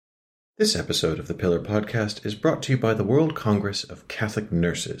This episode of the Pillar Podcast is brought to you by the World Congress of Catholic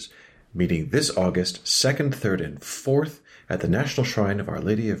Nurses, meeting this August 2nd, 3rd, and 4th at the National Shrine of Our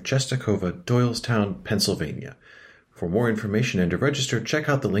Lady of Czestochowa, Doylestown, Pennsylvania. For more information and to register, check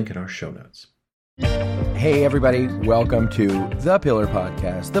out the link in our show notes. Hey everybody, welcome to The Pillar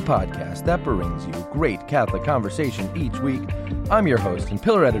Podcast, the podcast that brings you great Catholic conversation each week. I'm your host and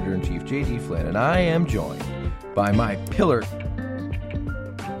Pillar Editor-in-Chief, J.D. Flynn, and I am joined by my Pillar...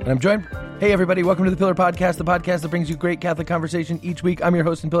 Hey everybody, welcome to The Pillar Podcast, the podcast that brings you great Catholic conversation each week. I'm your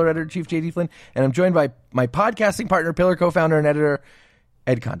host and Pillar Editor-in-Chief, J.D. Flynn, and I'm joined by my podcasting partner, Pillar co-founder and editor,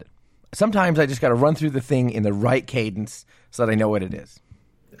 Ed Condon. Sometimes I just got to run through the thing in the right cadence so that I know what it is.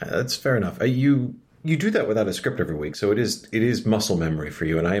 That's fair enough. You do that without a script every week, so it is muscle memory for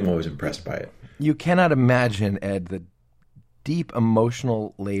you, and I am always impressed by it. You cannot imagine, Ed, the deep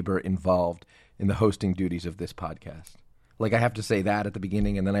emotional labor involved in the hosting duties of this podcast. Like, I have to say that at the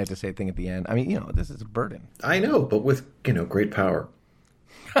beginning, and then I have to say a thing at the end. I mean, this is a burden. I know, but with, great power.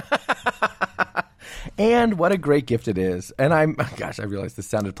 And what a great gift it is. And I realize this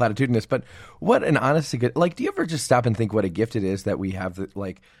sounded platitudinous, but what an honest to good, do you ever just stop and think what a gift it is that we have,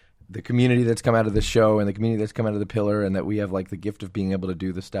 the community that's come out of the show and the community that's come out of the Pillar, and that we have, the gift of being able to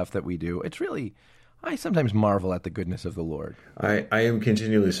do the stuff that we do? It's really... I sometimes marvel at the goodness of the Lord. I am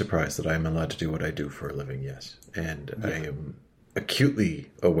continually surprised that I am allowed to do what I do for a living, yes. And yeah. I am acutely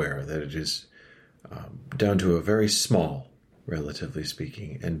aware that it is down to a very small, relatively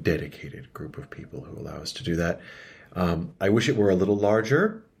speaking, and dedicated group of people who allow us to do that. I wish it were a little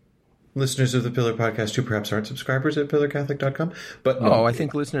larger. Listeners of the Pillar Podcast who perhaps aren't subscribers at pillarcatholic.com. But no, I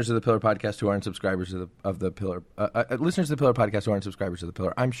think listeners of the Pillar Podcast who aren't subscribers of the Pillar, listeners of the Pillar Podcast who aren't subscribers of the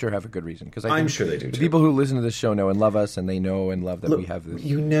Pillar, I'm sure have a good reason. Because I'm sure they do too. The people who listen to this show know and love us, and they know and love that we have this.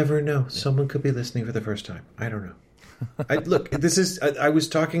 You never know. Someone could be listening for the first time. I don't know. I was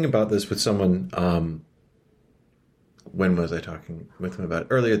talking about this with someone. When was I talking with them about it?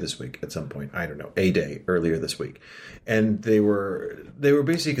 Earlier this week at some point. I don't know, a day earlier this week. And they were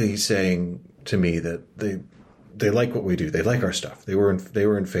basically saying to me that they like what we do. They like our stuff. They were in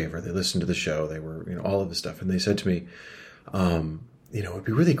favor. They listened to the show. They were, all of the stuff. And they said to me, it'd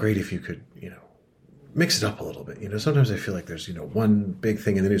be really great if you could, mix it up a little bit. Sometimes I feel like there's, one big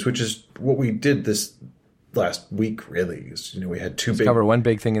thing in the news, which is what we did this last week, really, is, we had cover one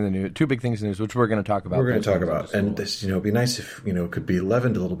big thing in the news, two big things in the news, which we're going to talk about. We're going to talk about, and this, it'd be nice if it could be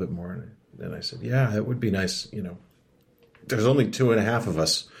leavened a little bit more. And I said, yeah, it would be nice. There's only 2.5 of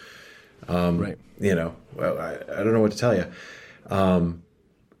us. Right. Well, I don't know what to tell you.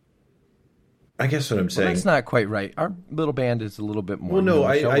 I guess what I'm saying. That's not quite right. Our little band is a little bit more. Well, no,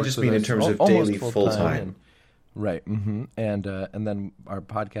 I just mean in terms of daily full time. Right, mm-hmm. And then our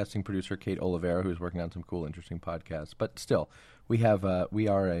podcasting producer Kate Oliveira, who's working on some cool, interesting podcasts. But still, we're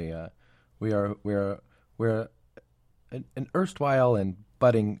an erstwhile and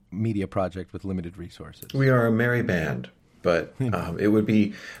budding media project with limited resources. We are a merry band, but it would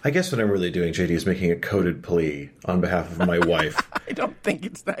be. I guess what I'm really doing, JD, is making a coded plea on behalf of my wife. I don't think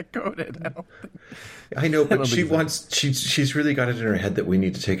it's that coded. I know, but she's really got it in her head that we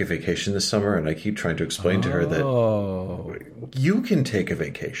need to take a vacation this summer, and I keep trying to explain to her that you can take a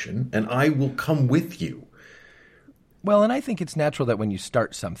vacation, and I will come with you. Well, and I think it's natural that when you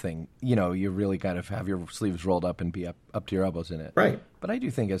start something, you really got to have your sleeves rolled up and be up to your elbows in it. Right. But I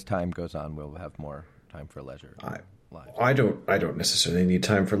do think as time goes on, we'll have more time for leisure. I don't necessarily need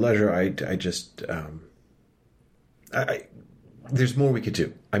time for leisure. I just there's more we could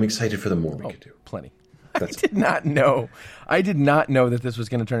do. I'm excited for the more we could do. Plenty. I did not know that this was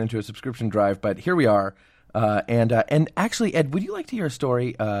going to turn into a subscription drive, but here we are. And actually, Ed, would you like to hear a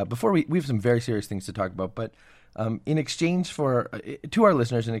story before we have some very serious things to talk about? But in exchange for to our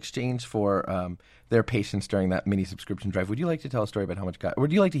listeners, in exchange for their patience during that mini subscription drive, would you like to tell a story about how much God?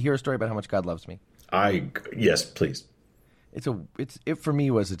 Would you like to hear a story about how much God loves me? Yes, please. It for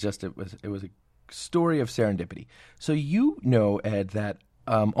me was a story of serendipity. So Ed, that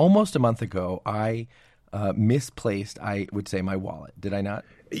almost a month ago I misplaced, I would say, my wallet. Did I not?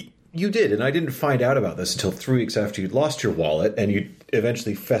 You did, and I didn't find out about this until 3 weeks after you'd lost your wallet, and you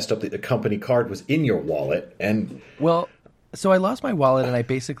eventually fessed up that the company card was in your wallet. And so I lost my wallet, and I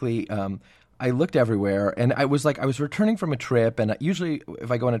basically I looked everywhere, and I was returning from a trip, and usually if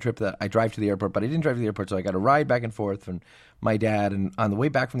I go on a trip, I drive to the airport, but I didn't drive to the airport, so I got a ride back and forth from my dad. And on the way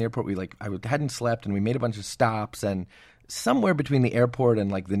back from the airport, I hadn't slept, and we made a bunch of stops, and somewhere between the airport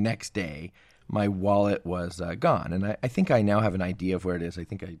and the next day, my wallet was gone, and I think I now have an idea of where it is. I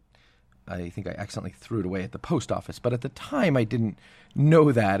think I accidentally threw it away at the post office, but at the time I didn't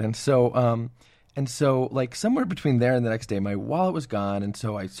know that, and so And so, like, somewhere between there and the next day, my wallet was gone. And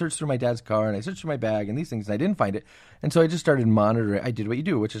so I searched through my dad's car and I searched through my bag and these things, and I didn't find it. And so I just started monitoring. I did what you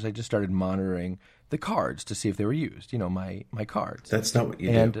do, which is I just started monitoring the cards to see if they were used, my cards. That's not what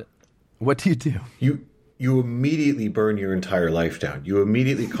you and do. What do you do? You immediately burn your entire life down. You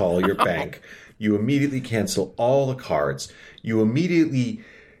immediately call your bank. You immediately cancel all the cards. You immediately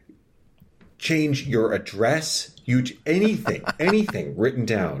change your address. Anything written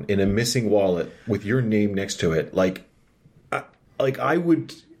down in a missing wallet with your name next to it. Like I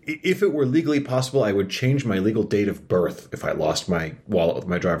would, if it were legally possible, I would change my legal date of birth if I lost my wallet with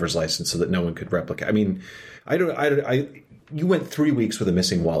my driver's license so that no one could replicate. I mean, you went 3 weeks with a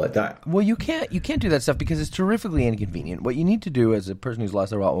missing wallet. Well, you can't do that stuff because it's terrifically inconvenient. What you need to do as a person who's lost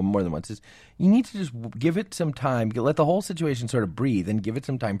their wallet more than once is you need to just give it some time, let the whole situation sort of breathe, and give it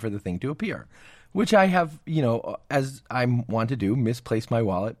some time for the thing to appear. Which I have, as I want to do, misplaced my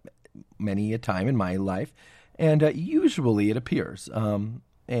wallet many a time in my life, and usually it appears.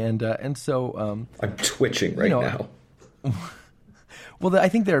 And so I'm twitching right now. Well, I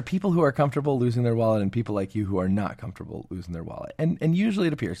think there are people who are comfortable losing their wallet and people like you who are not comfortable losing their wallet. And usually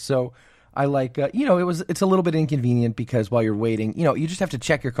it appears. So I like, it's a little bit inconvenient because while you're waiting, you just have to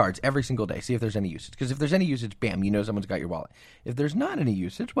check your cards every single day, see if there's any usage. Because if there's any usage, bam, someone's got your wallet. If there's not any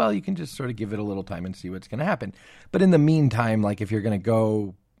usage, well, you can just sort of give it a little time and see what's going to happen. But in the meantime, like if you're going to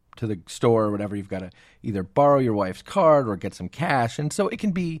go to the store or whatever, you've got to either borrow your wife's card or get some cash. And so it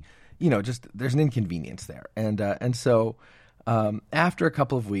can be, just there's an inconvenience there. And so... after a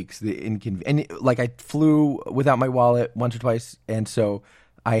couple of weeks, I flew without my wallet once or twice, and so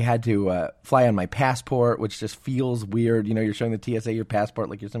I had to fly on my passport, which just feels weird. You're showing the TSA your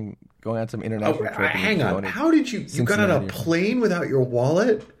passport like you're going on some international trip. Hang on, how did you got on a plane without your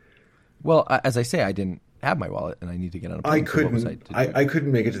wallet? Well, as I say, I didn't have my wallet, and I need to get on a plane. I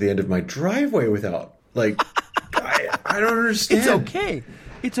couldn't make it to the end of my driveway without I don't understand. It's okay.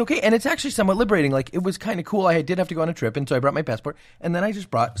 It's okay, and it's actually somewhat liberating. Like, it was kind of cool. I did have to go on a trip, and so I brought my passport, and then I just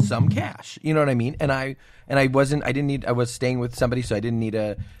brought some cash. You know what I mean? And I was staying with somebody, so I didn't need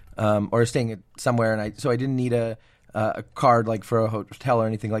or staying at somewhere, so I didn't need a card like for a hotel or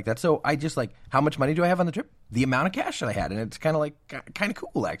anything like that. So I just how much money do I have on the trip? The amount of cash that I had, and it's kind of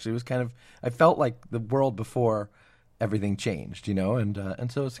cool actually. It was I felt like the world before everything changed,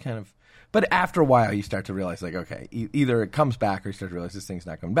 and so it's kind of. But after a while, you start to realize, okay, either it comes back or you start to realize this thing's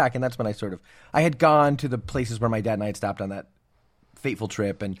not coming back. And that's when I had gone to the places where my dad and I had stopped on that fateful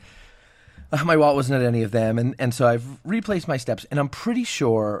trip, and my wallet wasn't at any of them. And so I've replaced my steps, and I'm pretty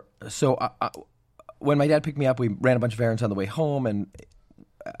sure. So when my dad picked me up, we ran a bunch of errands on the way home, and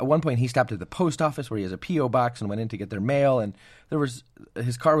at one point he stopped at the post office where he has a P.O. box and went in to get their mail, and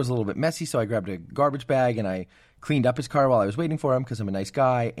his car was a little bit messy, so I grabbed a garbage bag and I cleaned up his car while I was waiting for him because I'm a nice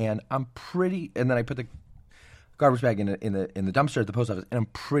guy, and and then I put the garbage bag in the dumpster at the post office, and I'm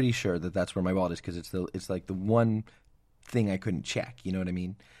pretty sure that that's where my wallet is because it's like the one thing I couldn't check. You know what I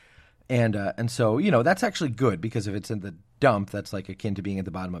mean? And so that's actually good because if it's in the dump, that's like akin to being at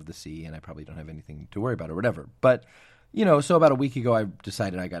the bottom of the sea, and I probably don't have anything to worry about or whatever. But so about a week ago, I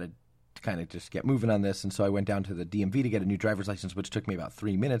decided I got to kind of just get moving on this, and so I went down to the DMV to get a new driver's license, which took me about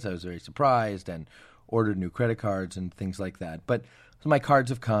 3 minutes. I was very surprised and ordered new credit cards and things like that. But so my cards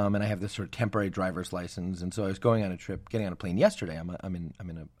have come, and I have this sort of temporary driver's license. And so I was going on a trip, getting on a plane yesterday. I'm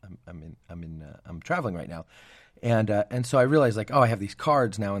traveling right now, and so I realized I have these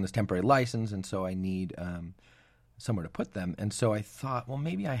cards now and this temporary license, and so I need somewhere to put them. And so I thought, well,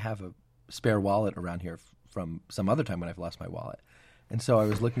 maybe I have a spare wallet around here from some other time when I've lost my wallet. And so I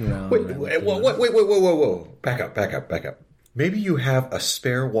was looking around. Whoa! Back up. Maybe you have a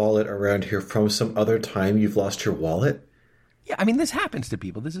spare wallet around here from some other time you've lost your wallet? Yeah, I mean, this happens to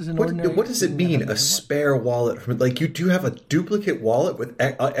people. This is an ordinary... What does it mean, a spare wallet? You do have a duplicate wallet with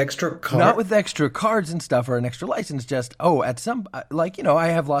extra cards? Not with extra cards and stuff or an extra license, just, at some... I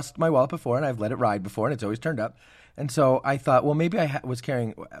have lost my wallet before, and I've let it ride before, and it's always turned up. And so I thought, well, maybe I was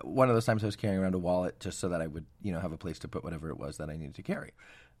carrying... One of those times I was carrying around a wallet just so that I would, have a place to put whatever it was that I needed to carry.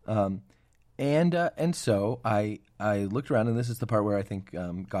 And so I looked around, and this is the part where I think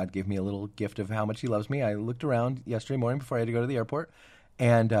God gave me a little gift of how much he loves me. I looked around yesterday morning before I had to go to the airport,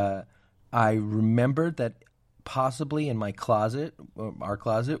 and I remembered that possibly in my closet, our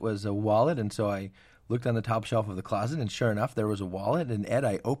closet, was a wallet, and so I looked on the top shelf of the closet, and sure enough, there was a wallet, and Ed,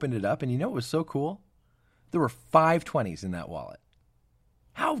 I opened it up, and it was so cool? There were 5 20s in that wallet.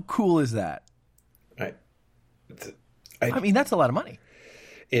 How cool is that? I mean, that's a lot of money.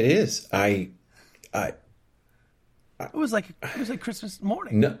 It is. It was like Christmas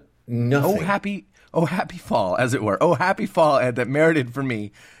morning. Nothing. Oh, happy fall, as it were. Oh, happy fall, Ed, that merited for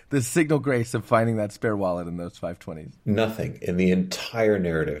me the signal grace of finding that spare wallet in those 520s. Nothing in the entire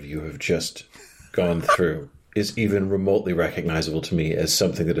narrative you have just gone through is even remotely recognizable to me as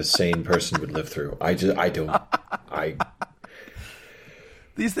something that a sane person would live through. I don't.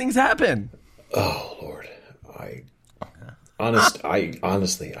 These things happen. Oh, Lord. I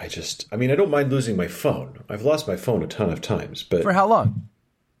don't mind losing my phone. I've lost my phone a ton of times, but... For how long?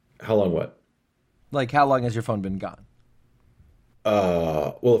 How long what? Like, how long has your phone been gone?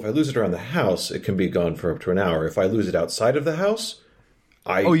 Well, if I lose it around the house, it can be gone for up to an hour. If I lose it outside of the house,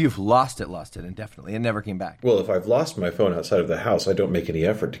 Oh, you've lost it indefinitely. It never came back. Well, if I've lost my phone outside of the house, I don't make any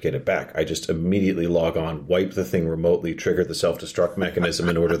effort to get it back. I just immediately log on, wipe the thing remotely, trigger the self-destruct mechanism,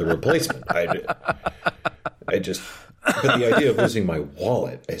 and order the replacement. But the idea of losing my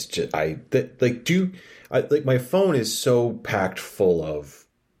wallet is just, my phone is so packed full of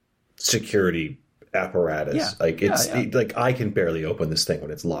security apparatus. Yeah. I can barely open this thing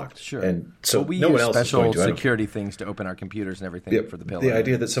when it's locked. Sure. And so we no use one else is going special to. security things to open our computers and everything for the pillow. The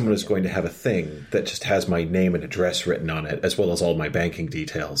idea that someone is going to have a thing that just has my name and address written on it, as well as all my banking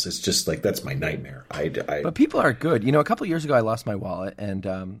details, it's just like, that's my nightmare. But people are good. A couple of years ago, I lost my wallet, and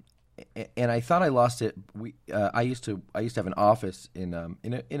I thought I lost it. I used to have an office in a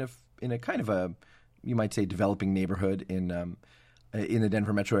kind of a, you might say, developing neighborhood in the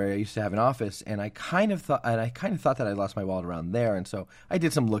Denver metro area. I used to have an office, and I kind of thought that I lost my wallet around there, and so I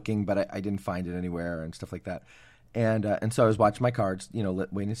did some looking, but I didn't find it anywhere and stuff like that. And so I was watching my cards,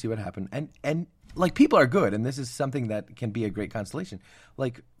 waiting to see what happened. And like, people are good, and this is something that can be a great consolation.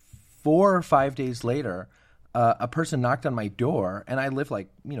 Like 4 or 5 days later, a person knocked on my door, and I live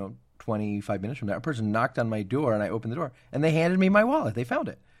 25 minutes from there. A person knocked on my door, and I opened the door, and they handed me my wallet. They found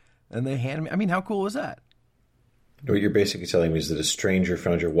it, and they handed me. I mean, how cool was that? What you're basically telling me is that a stranger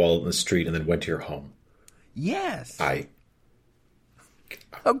found your wallet in the street and then went to your home. Yes. How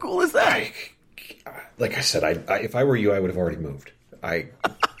cool is that? Like I said, if I were you, I would have already moved. I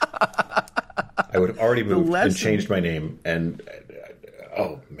would have already moved and changed my name. And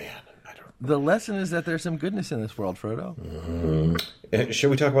oh man, I don't. The lesson is that there's some goodness in this world, Frodo. Mm-hmm.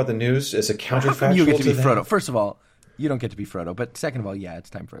 Should we talk about the news as a counterfactual? How come you get to be Frodo? First of all, you don't get to be Frodo. But second of all, yeah, it's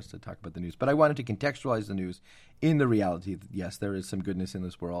time for us to talk about the news. But I wanted to contextualize the news in the reality that, yes, there is some goodness in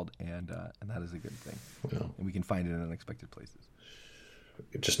this world, and that is a good thing. Well, and we can find it in unexpected places.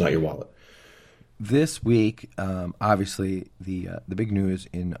 Just not your wallet. This week, obviously, the big news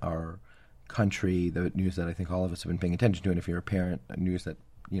in our country, the news that I think all of us have been paying attention to, and if you're a parent, news that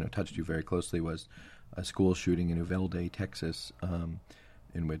touched you very closely, was a school shooting in Uvalde, Texas,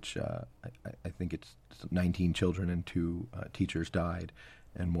 in which I think it's 19 children and 2 teachers died,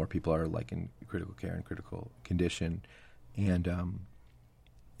 and more people are in critical care and critical condition. And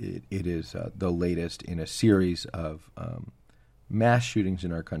it is the latest in a series of mass shootings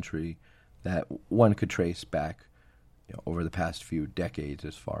in our country that one could trace back over the past few decades,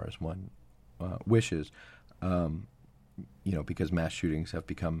 as far as one wishes, because mass shootings have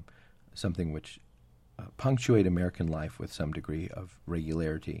become something which punctuate American life with some degree of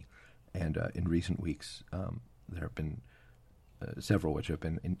regularity. And in recent weeks, there have been several which have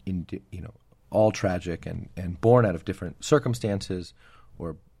been, all tragic and born out of different circumstances,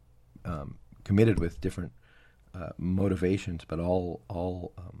 or committed with different motivations, but all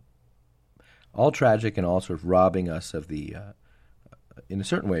tragic, and all sort of robbing us of the, in a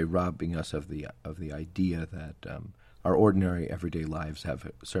certain way, robbing us of the idea that our ordinary everyday lives have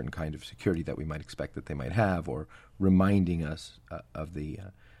a certain kind of security that we might expect that they might have, or reminding us of the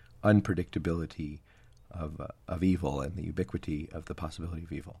unpredictability of evil and the ubiquity of the possibility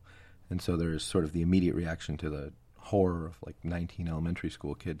of evil. And so there's sort of the immediate reaction to the horror of 19 elementary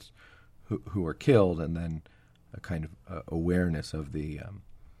school kids who are killed, and then a kind of awareness of the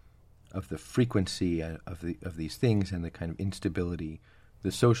frequency of these things, and the kind of instability,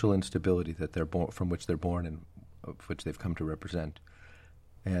 the social instability that they're born, from which they're born, and of which they've come to represent.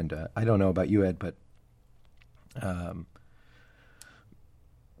 And I don't know about you, Ed, but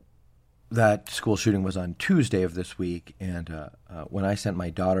that school shooting was on Tuesday of this week, and when I sent my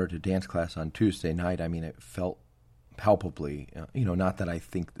daughter to dance class on Tuesday night, I mean, it felt palpably, not that I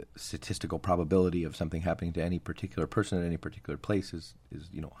think the statistical probability of something happening to any particular person at any particular place is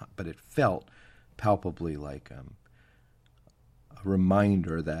but it felt palpably like a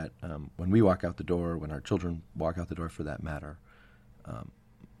reminder that when we walk out the door, when our children walk out the door, for that matter,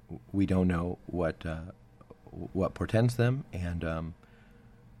 we don't know what portends them, and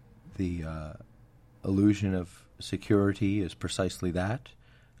the illusion of security is precisely that,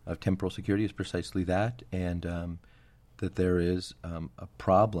 of temporal security is precisely that, and that there is a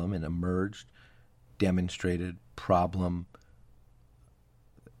problem, and emerged demonstrated problem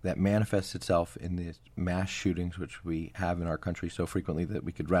that manifests itself in the mass shootings which we have in our country so frequently that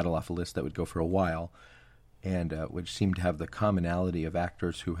we could rattle off a list that would go for a while, and which seem to have the commonality of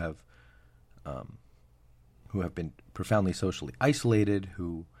actors who have been profoundly socially isolated,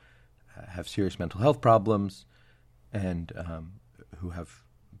 who have serious mental health problems, and who have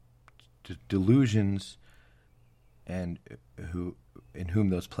delusions, and in whom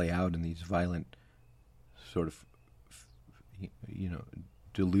those play out in these violent sort of,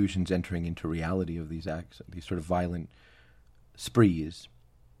 delusions entering into reality of these acts, these sort of violent sprees.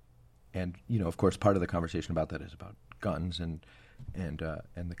 And of course, part of the conversation about that is about guns and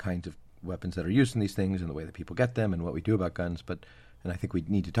the kinds of weapons that are used in these things and the way that people get them and what we do about guns. And I think we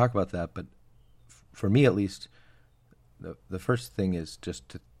need to talk about that. But for me, at least, the first thing is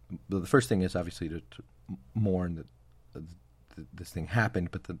obviously to mourn that this thing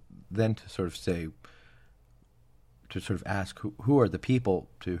happened, but then to sort of ask who are the people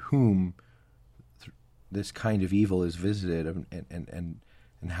to whom this kind of evil is visited, and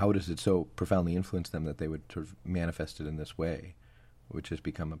how does it so profoundly influence them that they would sort of manifest it in this way, which has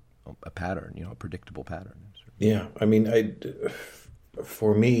become a pattern, a predictable pattern. Yeah, I mean,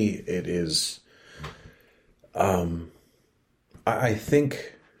 for me, it is. I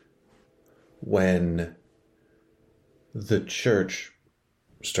think when the church,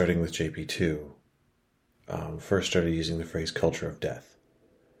 starting with JP2, first started using the phrase "culture of death,"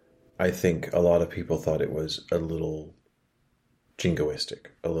 I think a lot of people thought it was a little jingoistic,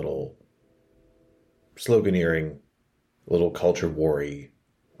 a little sloganeering, a little culture war-y.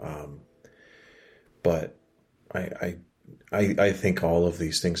 But I think all of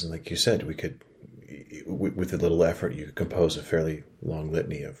these things, and like you said, we could, with a little effort, you could compose a fairly long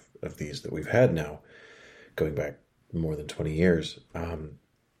litany of these that we've had now, going back more than 20 years.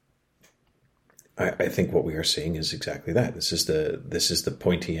 I think what we are seeing is exactly that. This is the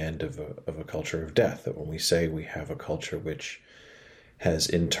pointy end of a culture of death. That when we say we have a culture which has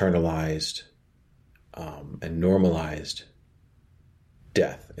internalized and normalized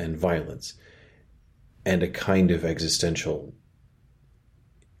death and violence, and a kind of existential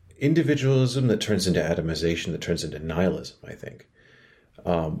individualism that turns into atomization, that turns into nihilism, I think,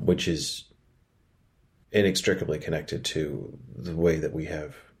 which is inextricably connected to the way that we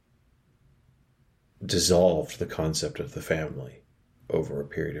have dissolved the concept of the family over a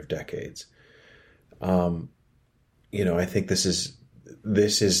period of decades. I think this is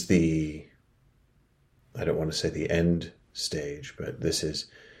the, I don't want to say the end stage, but this is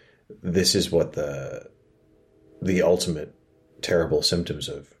what the ultimate terrible symptoms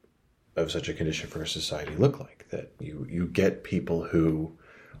of such a condition for a society look like. That you get people who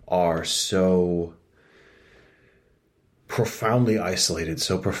are so profoundly isolated,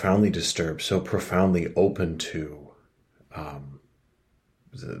 so profoundly disturbed, so profoundly open to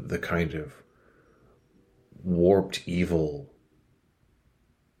the kind of warped evil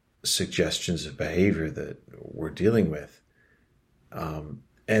suggestions of behavior that we're dealing with, and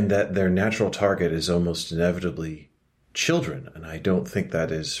that their natural target is almost inevitably children. And I don't think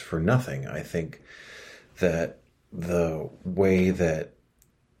that is for nothing. I think that the way that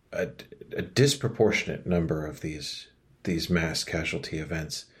a disproportionate number of these mass casualty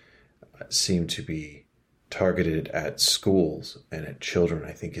events seem to be targeted at schools and at children,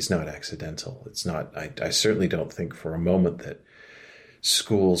 I think is not accidental. It's not, I certainly don't think for a moment that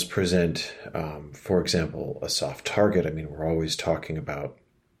schools present, for example, a soft target. I mean, we're always talking about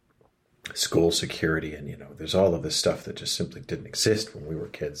school security, and there's all of this stuff that just simply didn't exist when we were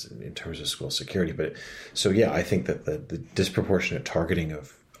kids in terms of school security. But so yeah, I think that the disproportionate targeting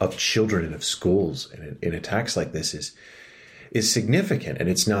of children and of schools in attacks like this is significant, and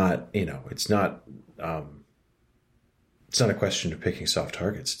it's not it's not a question of picking soft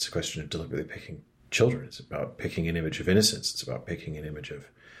targets. It's a question of deliberately picking children. It's about picking an image of innocence. It's about picking an image of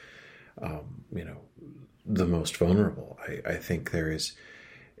the most vulnerable. I think there is,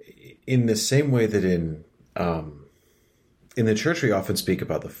 in the same way that in the church we often speak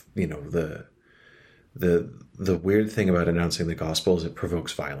about the weird thing about announcing the gospel is it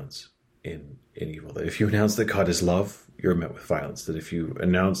provokes violence in evil. That if you announce that God is love, you're met with violence. That if you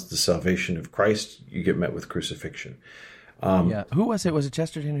announce the salvation of Christ, you get met with crucifixion. Who was it? Was it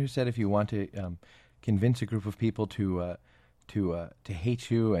Chesterton who said if you want to convince a group of people to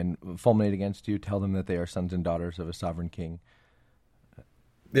hate you and fulminate against you, tell them that they are sons and daughters of a sovereign king?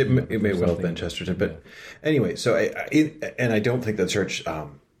 It may well have been Chesterton, but anyway. So I don't think the church.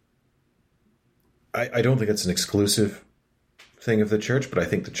 I don't think it's an exclusive thing of the church, but I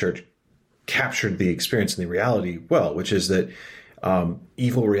think the church captured the experience and the reality well, which is that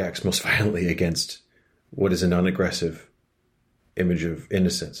evil reacts most violently against what is a non-aggressive image of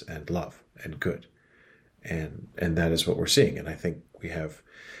innocence and love and good. And that is what we're seeing. And I think we have,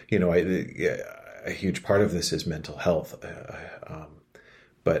 a huge part of this is mental health.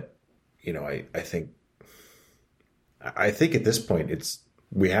 But, I think at this point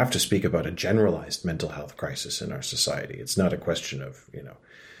we have to speak about a generalized mental health crisis in our society. It's not a question of,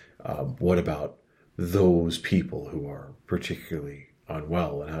 what about those people who are particularly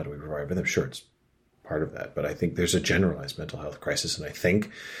unwell and how do we provide for them? Sure, it's part of that. But I think there's a generalized mental health crisis. And I think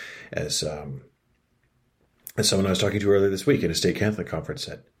as someone I was talking to earlier this week in a state Catholic conference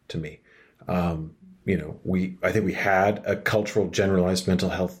said to me, I think we had a cultural generalized mental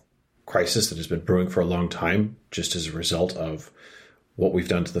health crisis that has been brewing for a long time, just as a result of what we've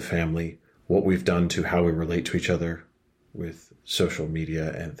done to the family, what we've done to how we relate to each other with social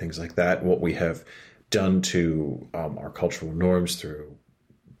media and things like that, what we have done to our cultural norms through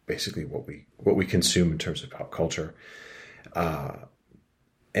basically what we consume in terms of pop culture.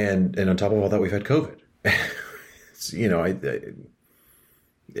 And on top of all that, we've had COVID.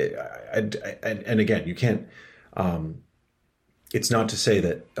 And again, you can't, it's not to say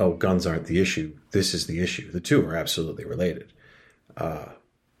that, guns aren't the issue. This is the issue. The two are absolutely related.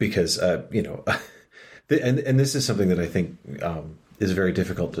 Because, and this is something that I think, is very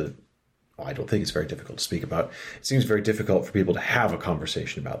difficult I don't think it's very difficult to speak about. It seems very difficult for people to have a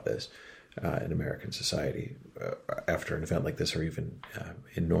conversation about this, in American society, after an event like this, or even,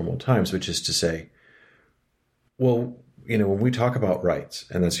 in normal times, which is to say, well, when we talk about rights,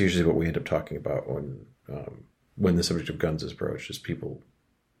 and that's usually what we end up talking about when the subject of guns is broached, is people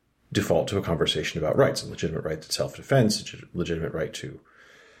default to a conversation about rights, a legitimate right to self-defense, a legitimate right to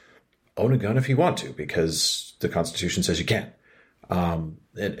own a gun if you want to, because the Constitution says you can.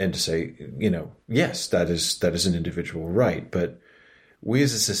 And to say, yes, that is an individual right, but we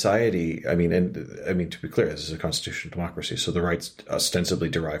as a society, to be clear, this is a constitutional democracy, so the rights ostensibly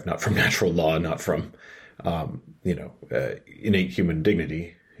derive not from natural law, not from innate human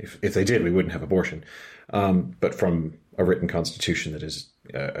dignity. If they did, we wouldn't have abortion. But from a written constitution that is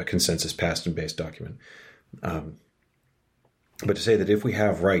a consensus passed and based document. But to say that if we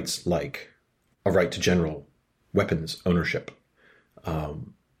have rights like a right to general weapons ownership,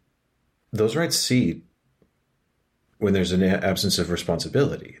 those rights cede when there's an absence of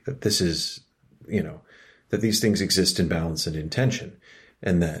responsibility, that this is, that these things exist in balance and in tension,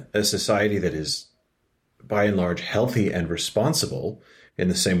 and that a society that is by and large healthy and responsible, in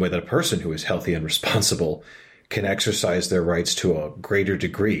the same way that a person who is healthy and responsible can exercise their rights to a greater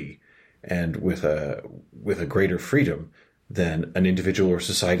degree and with a greater freedom than an individual or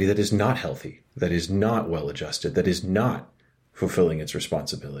society that is not healthy, that is not well adjusted, that is not fulfilling its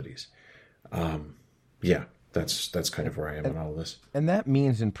responsibilities. That's kind of where I am on all this. And that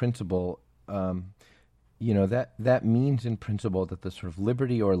means in principle, that means in principle that the sort of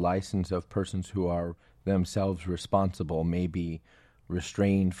liberty or license of persons who are themselves responsible may be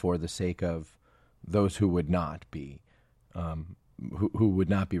restrained for the sake of those who would not be, who would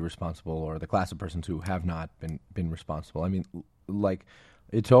not be responsible, or the class of persons who have not been responsible. I mean, like,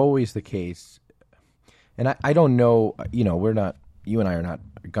 it's always the case, and I don't know, you and I are not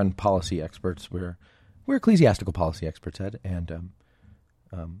gun policy experts. We're ecclesiastical policy experts, Ed, and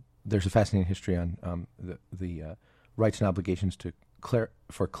there's a fascinating history on the rights and obligations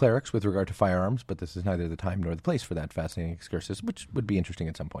for clerics with regard to firearms, but this is neither the time nor the place for that fascinating excursus, which would be interesting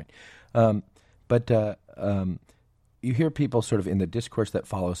at some point. But you hear people sort of in the discourse that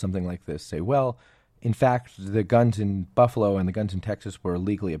follows something like this say, well, in fact, the guns in Buffalo and the guns in Texas were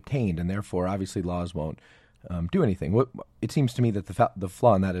legally obtained, and therefore, obviously, laws won't do anything. It seems to me that the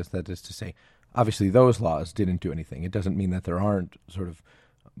flaw in that is to say, obviously, those laws didn't do anything. It doesn't mean that there aren't sort of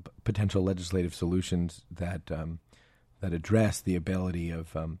potential legislative solutions that address the ability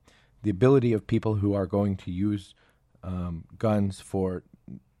of people who are going to use guns for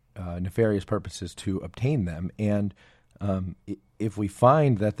nefarious purposes to obtain them. And if we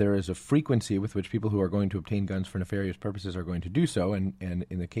find that there is a frequency with which people who are going to obtain guns for nefarious purposes are going to do so, and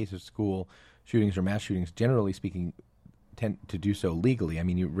in the case of school shootings or mass shootings, generally speaking, tend to do so legally. I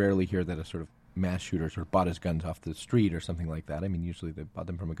mean, you rarely hear that a sort of mass shooter sort of bought his guns off the street or something like that. I mean, usually they bought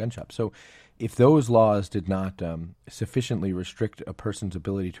them from a gun shop. So if those laws did not sufficiently restrict a person's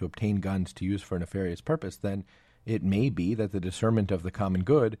ability to obtain guns to use for a nefarious purpose, then it may be that the discernment of the common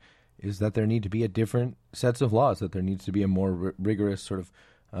good is that there need to be a different sets of laws, that there needs to be a more rigorous sort of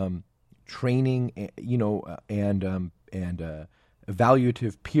training, and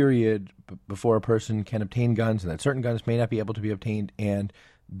evaluative period before a person can obtain guns, and that certain guns may not be able to be obtained, and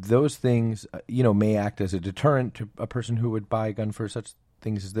those things, may act as a deterrent to a person who would buy a gun for such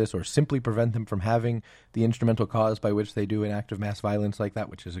things as this, or simply prevent them from having the instrumental cause by which they do an act of mass violence like that,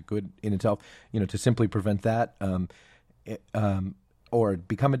 which is a good in itself, to simply prevent that, or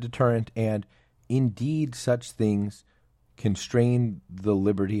become a deterrent. And indeed, such things constrain the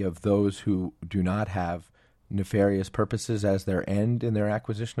liberty of those who do not have nefarious purposes as their end in their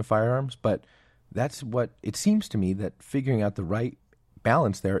acquisition of firearms. But that's what it seems to me, that figuring out the right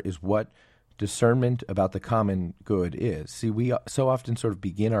balance there is what discernment about the common good is. See, we so often sort of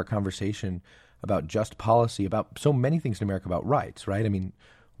begin our conversation about just policy, about so many things in America, about rights, right? I mean,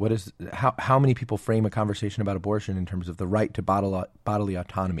 how many people frame a conversation about abortion in terms of the right to bodily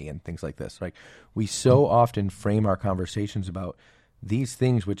autonomy and things like this? Like, we so often frame our conversations about these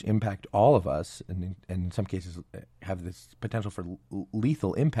things which impact all of us, and in some cases have this potential for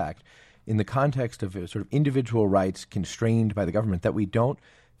lethal impact, in the context of sort of individual rights constrained by the government, that we don't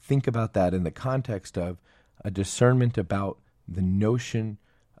think about that in the context of a discernment about the notion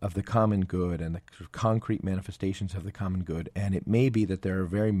of the common good and the sort of concrete manifestations of the common good. And it may be that there are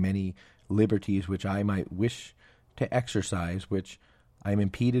very many liberties which I might wish to exercise, which I am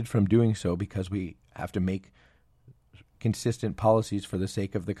impeded from doing so because we have to make consistent policies for the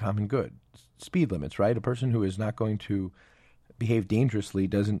sake of the common good. Speed limits, right? A person who is not going to behave dangerously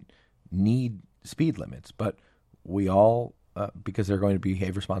doesn't need speed limits, but we all, because they're going to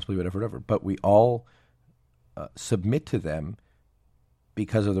behave responsibly, whatever, but we all submit to them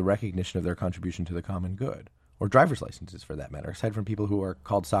because of the recognition of their contribution to the common good. Or driver's licenses, for that matter, aside from people who are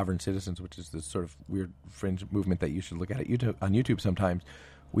called sovereign citizens, which is this sort of weird fringe movement that you should look at on YouTube sometimes.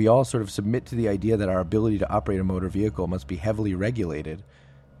 We all sort of submit to the idea that our ability to operate a motor vehicle must be heavily regulated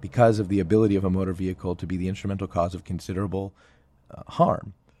because of the ability of a motor vehicle to be the instrumental cause of considerable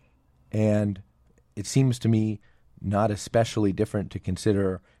harm. And it seems to me not especially different to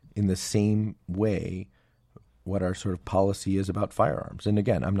consider in the same way what our sort of policy is about firearms. And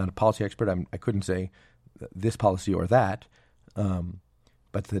again, I'm not a policy expert. I couldn't say this policy or that,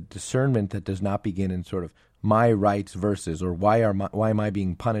 but the discernment that does not begin in sort of my rights versus, or why am I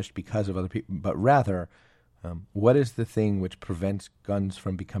being punished because of other people, but rather what is the thing which prevents guns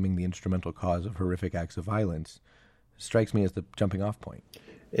from becoming the instrumental cause of horrific acts of violence, strikes me as the jumping off point.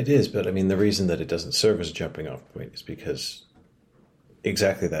 It is, but I mean, the reason that it doesn't serve as a jumping off point is because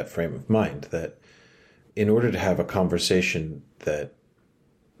exactly that frame of mind, that in order to have a conversation that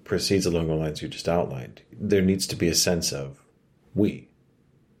proceeds along the lines you just outlined, there needs to be a sense of we.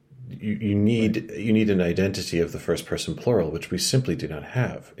 You need an identity of the first person plural, which we simply do not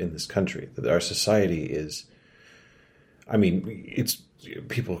have in this country. That our society is, I mean, it's,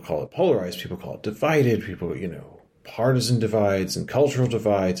 people call it polarized, people call it divided, people, partisan divides and cultural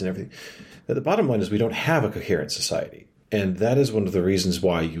divides and everything. But the bottom line is we don't have a coherent society. And that is one of the reasons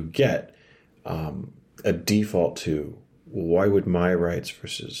why you get a default to, why would my rights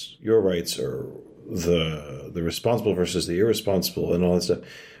versus your rights, or the responsible versus the irresponsible and all that stuff.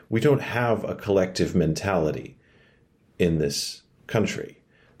 We don't have a collective mentality in this country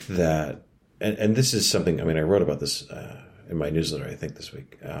that, and this is something, I mean, I wrote about this in my newsletter, I think this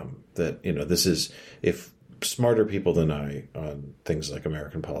week, that, this is, if smarter people than I on things like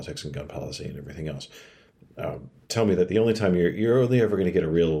American politics and gun policy and everything else tell me that the only time you're only ever going to get a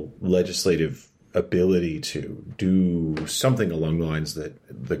real legislative ability to do something along the lines that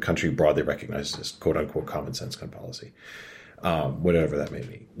the country broadly recognizes as quote unquote common sense gun policy, whatever that may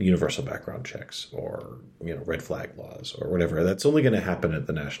be, universal background checks or, red flag laws or whatever, that's only going to happen at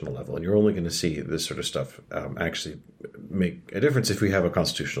the national level. And you're only going to see this sort of stuff actually make a difference if we have a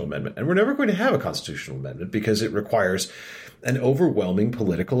constitutional amendment. And we're never going to have a constitutional amendment because it requires an overwhelming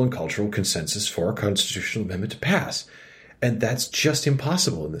political and cultural consensus for a constitutional amendment to pass. And that's just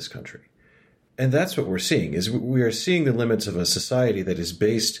impossible in this country. And that's what we're seeing, is we are seeing the limits of a society that is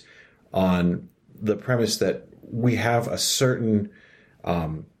based on the premise that we have a certain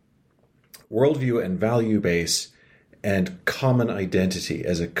worldview and value base and common identity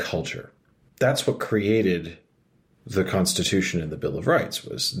as a culture. That's what created the Constitution and the Bill of Rights,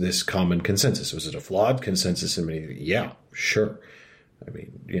 was this common consensus. Was it a flawed consensus in many? Yeah, sure. I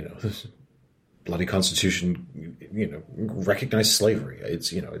mean, bloody Constitution, recognized slavery.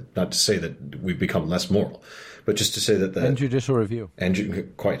 It's, not to say that we've become less moral, but just to say that and judicial review.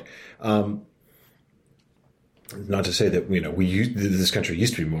 And quite. Not to say that, this country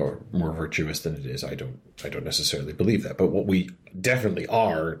used to be more virtuous than it is. I don't necessarily believe that. But what we definitely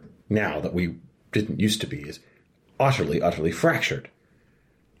are now that we didn't used to be is utterly, utterly fractured.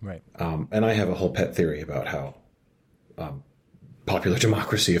 Right. And I have a whole pet theory about how popular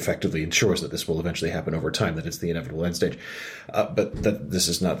democracy effectively ensures that this will eventually happen over time, that it's the inevitable end stage. But this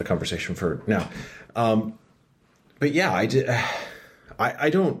is not the conversation for now. But yeah, I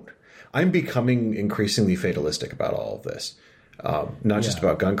don't. I'm becoming increasingly fatalistic about all of this. Not just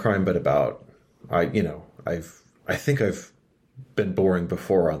about gun crime, but about I think I've been boring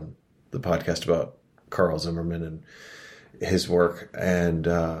before on the podcast about Carl Zimmerman and his work, and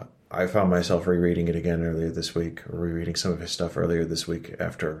I found myself rereading it again earlier this week, or rereading some of his stuff earlier this week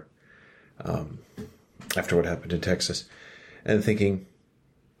after what happened in Texas, and thinking,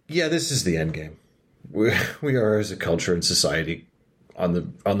 yeah, this is the end game. We are as a culture and society on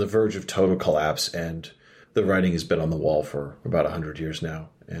the verge of total collapse, and the writing has been on the wall for about 100 years now,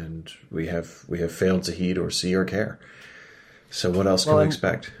 and we have failed to heed or see or care. So what else can we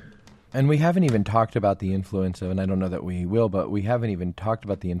expect? And we haven't even talked about the influence of, and I don't know that we will, but we haven't even talked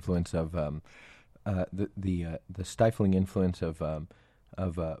about the influence of the stifling influence of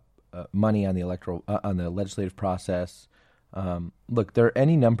money on the legislative process. Look, there are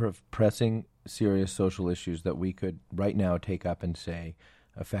any number of pressing, serious social issues that we could right now take up and say,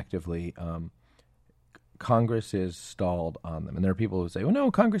 effectively, Congress is stalled on them. And there are people who say, well,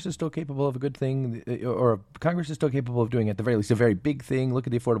 no, Congress is still capable of a good thing, or Congress is still capable of doing, at the very least, a very big thing. Look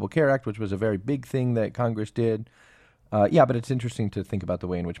at the Affordable Care Act, which was a very big thing that Congress did. Yeah, but it's interesting to think about the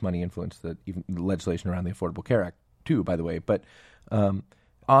way in which money influenced even the legislation around the Affordable Care Act, too, by the way. But on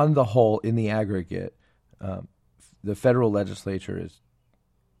the whole, in the aggregate, the federal legislature is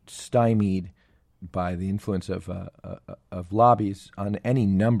stymied by the influence of lobbies on any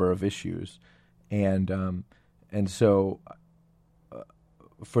number of issues. And so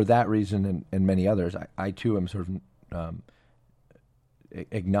for that reason and many others, I too am sort of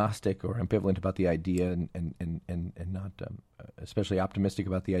agnostic or ambivalent about the idea and not especially optimistic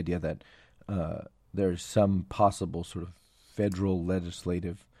about the idea that there's some possible sort of federal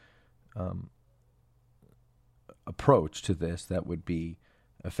legislative approach to this that would be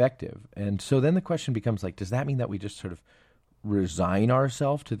effective. And so then the question becomes, like, does that mean that we just sort of resign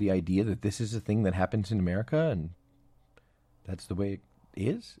ourselves to the idea that this is a thing that happens in America and that's the way it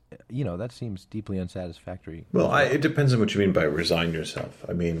is? That seems deeply unsatisfactory. Well, it depends on what you mean by resign yourself.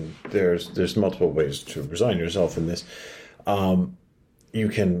 I mean, there's multiple ways to resign yourself in this. You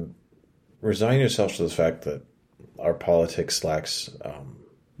can resign yourself to the fact that our politics lacks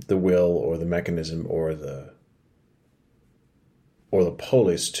the will or the mechanism or the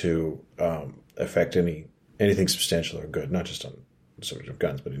polis to affect anything substantial or good, not just on the subject of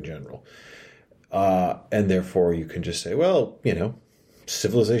guns, but in general. And therefore you can just say, well,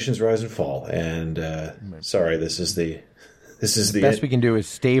 civilizations rise and fall. And sorry, this is the best we can do is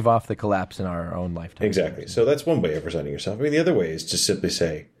stave off the collapse in our own lifetime. Exactly. So that's one way of resigning yourself. I mean, the other way is to simply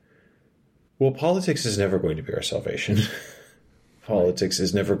say, well, politics is never going to be our salvation. Politics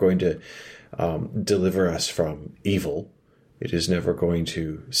is never going to deliver us from evil. It is never going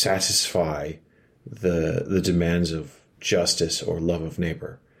to satisfy the demands of justice or love of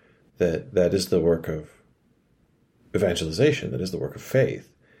neighbor. That is the work of evangelization. That is the work of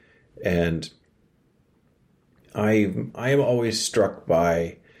faith. And I am always struck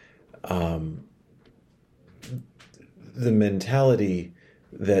by the mentality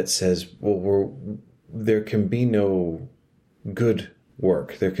that says, well, there can be no good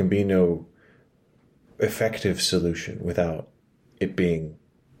work. There can be no effective solution without it being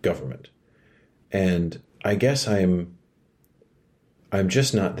government. And I guess I'm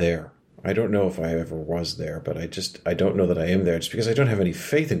just not there. I don't know if I ever was there, but I don't know that I am there just because I don't have any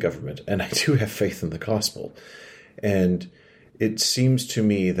faith in government, and I do have faith in the gospel. And it seems to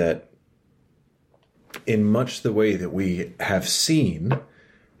me that in much the way that we have seen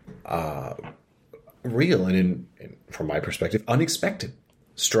real and from my perspective, unexpected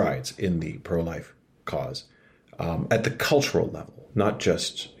strides in the pro-life cause at the cultural level, not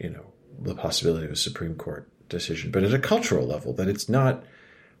just, the possibility of a Supreme Court decision, but at a cultural level, that it's not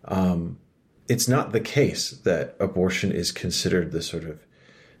the case that abortion is considered the sort of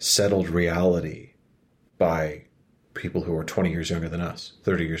settled reality by people who are 20 years younger than us,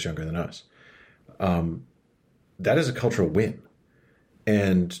 30 years younger than us. That is a cultural win.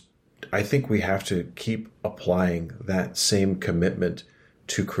 And I think we have to keep applying that same commitment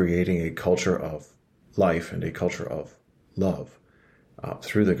to creating a culture of life and a culture of love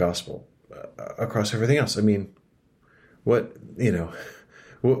through the gospel across everything else. I mean, what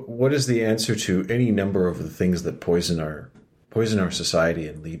is the answer to any number of the things that poison our society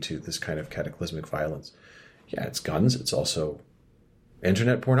and lead to this kind of cataclysmic violence? Yeah, it's guns. It's also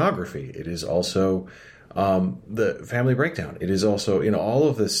internet pornography. It is also the family breakdown. It is also, all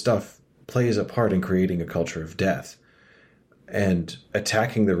of this stuff plays a part in creating a culture of death. And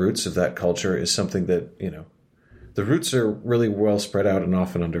attacking the roots of that culture is something that, the roots are really well spread out and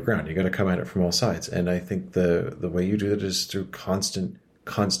often underground. You got to come at it from all sides. And I think the way you do that is through constant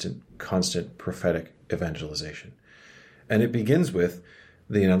prophetic evangelization. And it begins with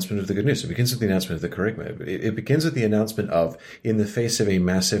the announcement of the good news. It begins with the announcement of the kerygma. It begins with the announcement of, in the face of a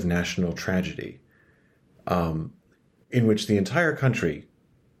massive national tragedy, in which the entire country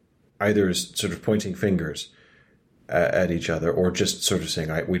either is sort of pointing fingers at each other or just sort of saying,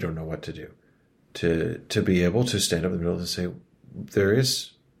 we don't know what to do. To be able to stand up in the middle and say, there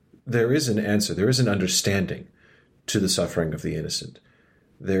is an answer, there is an understanding to the suffering of the innocent.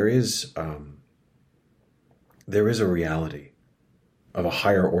 There is a reality of a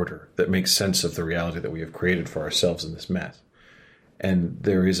higher order that makes sense of the reality that we have created for ourselves in this mess. And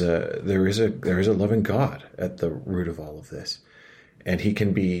there is a loving God at the root of all of this. And he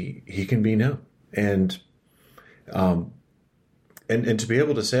can be known. And to be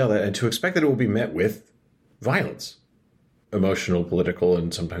able to say all that and to expect that it will be met with violence, emotional, political,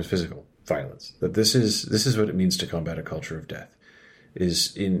 and sometimes physical violence. That this is what it means to combat a culture of death,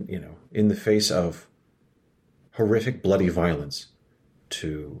 is in the face of horrific, bloody violence,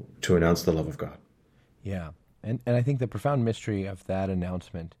 to announce the love of God. Yeah, and I think the profound mystery of that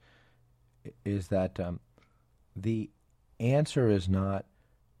announcement is that the answer is not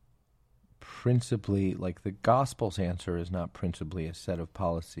principally, like the gospel's answer is not principally a set of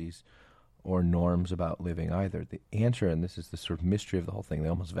policies or norms about living either. The answer, and this is the sort of mystery of the whole thing, the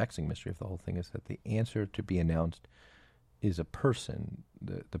almost vexing mystery of the whole thing, is that the answer to be announced is a person,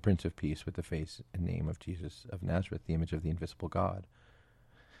 the Prince of Peace with the face and name of Jesus of Nazareth, the image of the invisible God.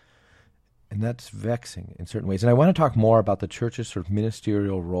 And that's vexing in certain ways. And I want to talk more about the church's sort of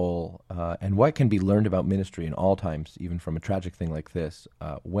ministerial role and what can be learned about ministry in all times, even from a tragic thing like this,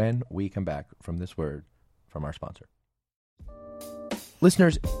 when we come back from this word from our sponsor.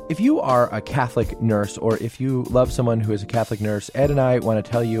 Listeners, if you are a Catholic nurse or if you love someone who is a Catholic nurse, Ed and I want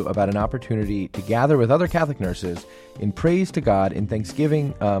to tell you about an opportunity to gather with other Catholic nurses in praise to God, in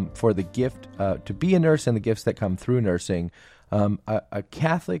thanksgiving for the gift to be a nurse and the gifts that come through nursing. A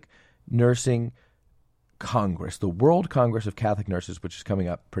Catholic Nursing Congress, the World Congress of Catholic Nurses, which is coming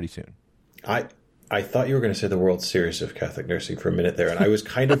up pretty soon. I thought you were going to say the World Series of Catholic Nursing for a minute there, and I was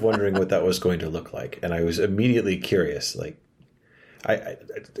kind of wondering what that was going to look like, and I was immediately curious.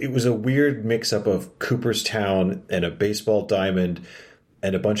 It was a weird mix-up of Cooperstown and a baseball diamond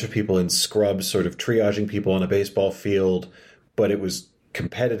and a bunch of people in scrubs sort of triaging people on a baseball field, but it was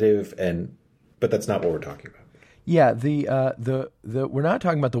competitive, but that's not what we're talking about. Yeah, we're not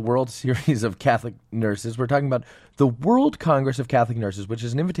talking about the World Series of Catholic Nurses. We're talking about the World Congress of Catholic Nurses, which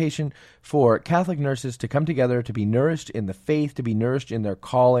is an invitation for Catholic nurses to come together, to be nourished in the faith, to be nourished in their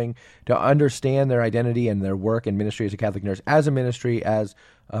calling, to understand their identity and their work and ministry as a Catholic nurse, as a ministry, as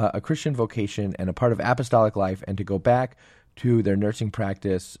a Christian vocation and a part of apostolic life, and to go back to their nursing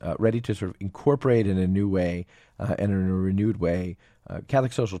practice, ready to sort of incorporate in a new way and in a renewed way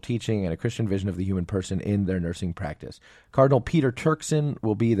Catholic social teaching and a Christian vision of the human person in their nursing practice. Cardinal Peter Turkson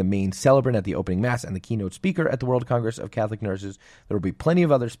will be the main celebrant at the opening Mass and the keynote speaker at the World Congress of Catholic Nurses. There will be plenty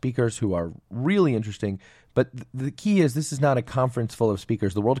of other speakers who are really interesting, but the key is this is not a conference full of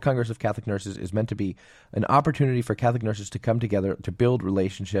speakers. The World Congress of Catholic Nurses is meant to be an opportunity for Catholic nurses to come together to build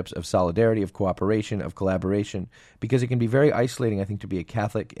relationships of solidarity, of cooperation, of collaboration, because it can be very isolating, I think, to be a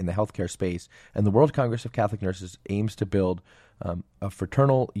Catholic in the healthcare space. And the World Congress of Catholic Nurses aims to build a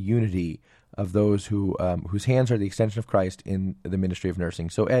fraternal unity of those whose hands are the extension of Christ in the ministry of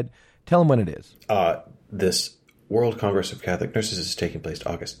nursing. So, Ed, tell them when it is. This World Congress of Catholic Nurses is taking place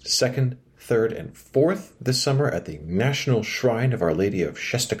August 2nd, 3rd, and 4th this summer at the National Shrine of Our Lady of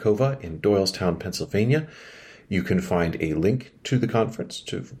Shestakova in Doylestown, Pennsylvania. You can find a link to the conference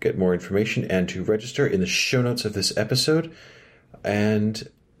to get more information and to register in the show notes of this episode. And,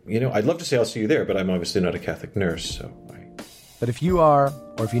 I'd love to say I'll see you there, but I'm obviously not a Catholic nurse, so But if you are,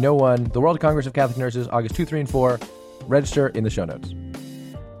 or if you know one, the World Congress of Catholic Nurses, August 2, 3, and 4, register in the show notes.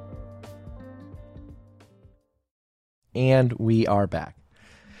 And we are back.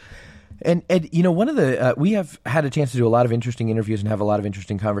 And Ed, one of the we have had a chance to do a lot of interesting interviews and have a lot of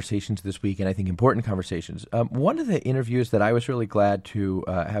interesting conversations this week, and I think important conversations. One of the interviews that I was really glad to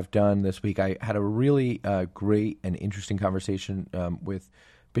have done this week, I had a really great and interesting conversation with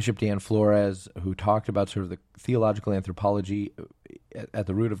Bishop Dan Flores, who talked about sort of the theological anthropology at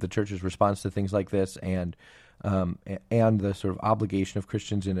the root of the church's response to things like this, and the sort of obligation of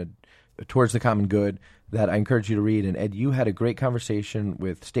Christians towards the common good, that I encourage you to read. And Ed, you had a great conversation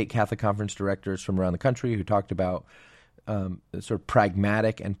with state Catholic conference directors from around the country who talked about sort of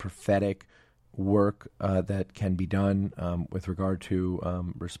pragmatic and prophetic work that can be done with regard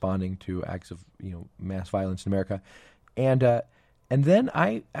to responding to acts of mass violence in America, and then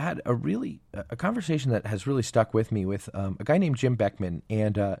I had a conversation that has really stuck with me with a guy named Jim Beckman.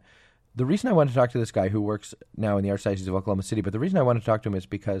 And the reason I wanted to talk to this guy, who works now in the Archdiocese of Oklahoma City, but the reason I wanted to talk to him is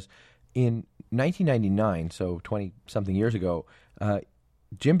because in 1999, so 20-something years ago,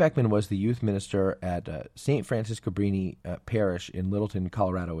 Jim Beckman was the youth minister at St. Francis Cabrini Parish in Littleton,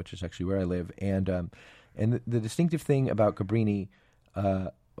 Colorado, which is actually where I live. And the distinctive thing about Cabrini,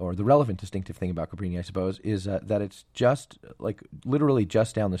 or the relevant distinctive thing about Cabrini, I suppose, is that it's just literally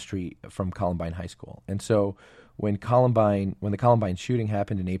just down the street from Columbine High School. And so when the Columbine shooting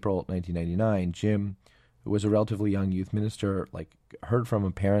happened in April 1999, Jim, who was a relatively young youth minister, heard from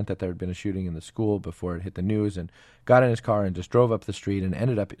a parent that there had been a shooting in the school before it hit the news, and got in his car and just drove up the street and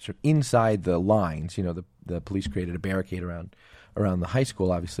ended up sort of inside the lines. The police created a barricade around the high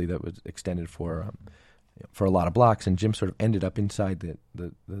school, obviously, that was extended for a lot of blocks, and Jim sort of ended up inside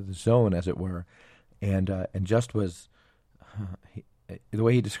the zone, as it were, and just was. The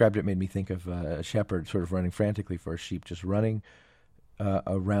way he described it made me think of a shepherd sort of running frantically for a sheep, just running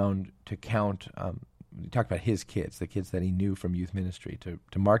around to count. He talked about his kids, the kids that he knew from youth ministry, to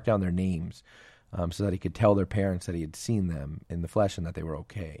mark down their names so that he could tell their parents that he had seen them in the flesh and that they were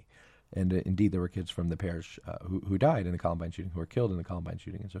okay. And indeed, there were kids from the parish who died in the Columbine shooting, who were killed in the Columbine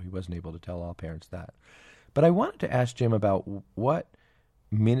shooting, and so he wasn't able to tell all parents that. But I wanted to ask Jim about what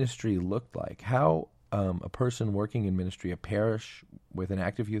ministry looked like, how a person working in ministry, a parish with an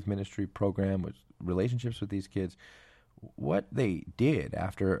active youth ministry program, with relationships with these kids, what they did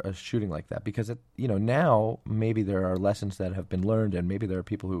after a shooting like that. Because now maybe there are lessons that have been learned, and maybe there are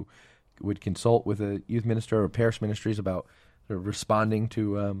people who would consult with a youth minister or parish ministries about sort of responding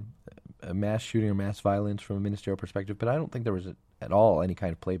to a mass shooting or mass violence from a ministerial perspective. But I don't think there was at all any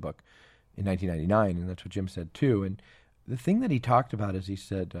kind of playbook in 1999, and that's what Jim said too. And the thing that he talked about is, he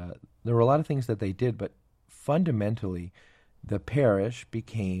said there were a lot of things that they did, but fundamentally the parish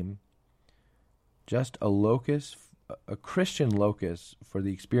became just a locus, a Christian locus for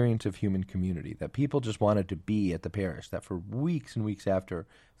the experience of human community, that people just wanted to be at the parish, that for weeks and weeks after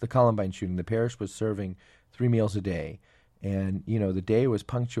the Columbine shooting, the parish was serving 3 meals a day. And, the day was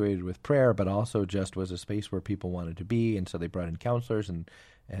punctuated with prayer, but also just was a space where people wanted to be. And so they brought in counselors and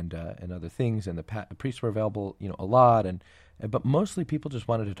other things, and the priests were available, a lot. But mostly people just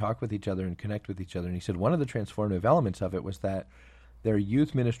wanted to talk with each other and connect with each other. And he said one of the transformative elements of it was that their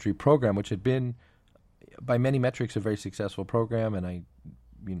youth ministry program, which had been, by many metrics, a very successful program, and I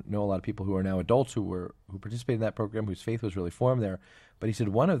know a lot of people who are now adults who participated in that program, whose faith was really formed there. But he said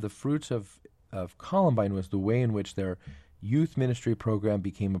one of the fruits of Columbine was the way in which their youth ministry program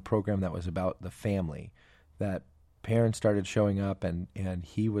became a program that was about the family, that parents started showing up, and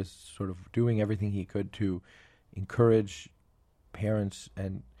he was sort of doing everything he could to encourage parents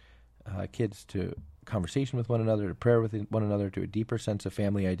and kids to conversation with one another, to prayer with one another, to a deeper sense of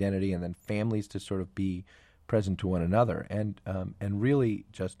family identity, and then families to sort of be present to one another. And really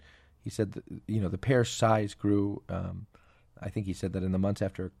just, he said, the parish size grew. I think he said that in the months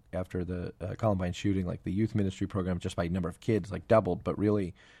after the Columbine shooting, the youth ministry program, just by number of kids, doubled, but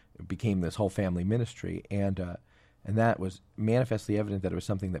really it became this whole family ministry. And that was manifestly evident that it was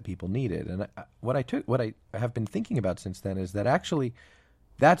something that people needed. And what I have been thinking about since then is that actually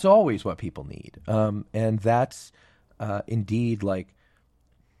that's always what people need. And that's indeed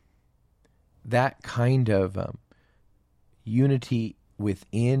that kind of unity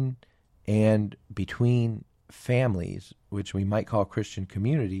within and between families, which we might call Christian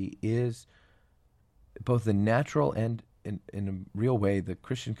community, is both the natural and, in a real way, the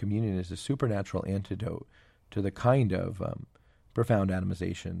Christian communion is a supernatural antidote to the kind of profound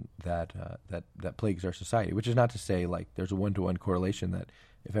atomization that plagues our society. Which is not to say there's a one-to-one correlation that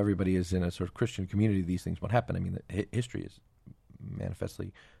if everybody is in a sort of Christian community, these things won't happen. I mean, history is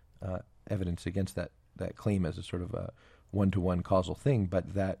manifestly evidence against that claim as a sort of a one-to-one causal thing,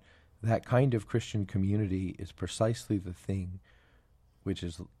 but that kind of Christian community is precisely the thing which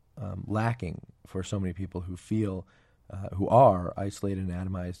is lacking for so many people who feel, who are isolated and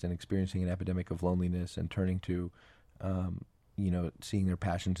atomized and experiencing an epidemic of loneliness and turning to, seeing their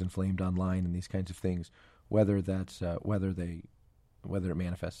passions inflamed online and these kinds of things, whether it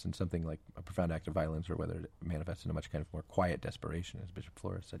manifests in something like a profound act of violence or whether it manifests in a much kind of more quiet desperation, as Bishop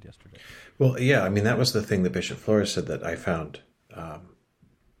Flores said yesterday. Well, yeah, I mean, that was the thing that Bishop Flores said that I found, I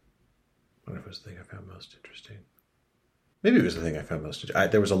wonder if it was the thing I found most interesting. Maybe it was the thing I found most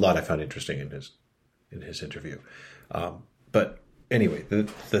interesting. There was a lot I found interesting in his interview. But anyway,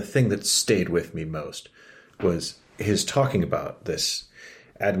 the thing that stayed with me most was his talking about this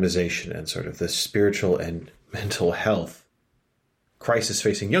atomization and sort of the spiritual and mental health crisis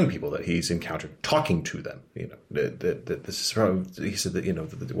facing young people that he's encountered, talking to them. That this is probably, he said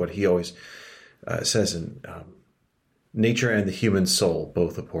that what he always says in nature and the human soul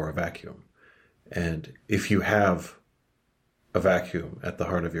both abhor a vacuum. And if you have a vacuum at the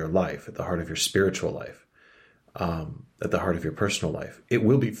heart of your life, at the heart of your spiritual life, at the heart of your personal life, it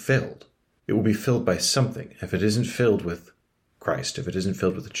will be filled. It will be filled by something. If it isn't filled with Christ, if it isn't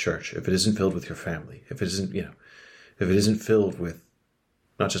filled with the church, if it isn't filled with your family, if it isn't filled with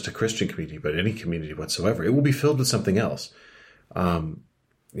not just a Christian community, but any community whatsoever, it will be filled with something else.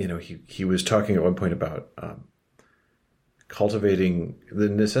 He was talking at one point about cultivating the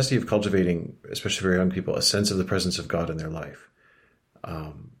necessity of cultivating, especially for young people, a sense of the presence of God in their life.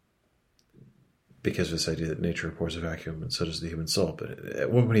 Because of this idea that nature abhors a vacuum and so does the human soul. But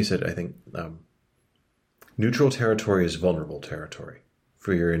at one point he said, I think, neutral territory is vulnerable territory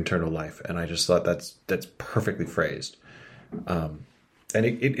for your internal life. And I just thought that's perfectly phrased. And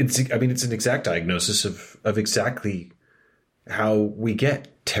it's an exact diagnosis of exactly how we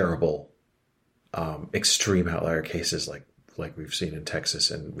get terrible, extreme outlier cases like we've seen in Texas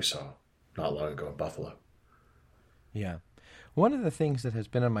and we saw not long ago in Buffalo. Yeah. One of the things that has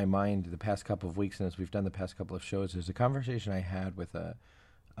been on my mind the past couple of weeks, and as we've done the past couple of shows, is a conversation I had with a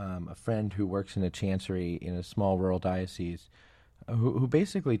friend who works in a chancery in a small rural diocese, who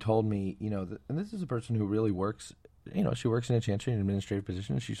basically told me, and this is a person who really works, she works in a chancery, an administrative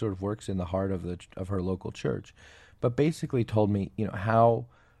position, and she sort of works in the heart of her local church, but basically told me, how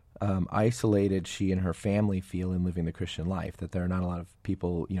isolated she and her family feel in living the Christian life, that there are not a lot of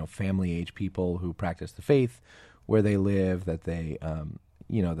people, family-age people who practice the faith where they live, that they,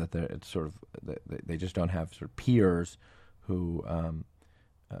 that it's sort of, they just don't have sort of peers who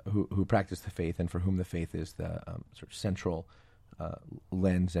practice the faith and for whom the faith is the sort of central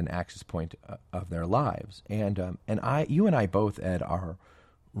lens and axis point of their lives. And you and I both, Ed, are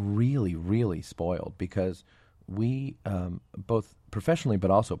really, really spoiled because we both professionally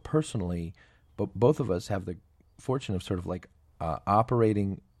but also personally, both of us have the fortune of sort of like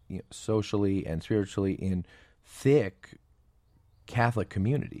operating socially and spiritually in thick Catholic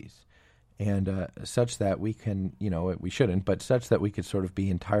communities, and such that we can, we shouldn't, but such that we could sort of be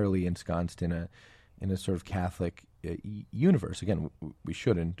entirely ensconced in a sort of Catholic universe. Again, we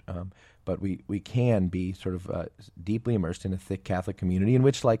shouldn't, but we can be sort of deeply immersed in a thick Catholic community in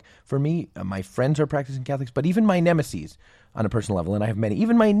which, like, for me, my friends are practicing Catholics, but even my nemesis on a personal level, and I have many,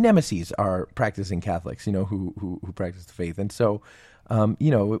 even my nemesis are practicing Catholics, who practice the faith. And so,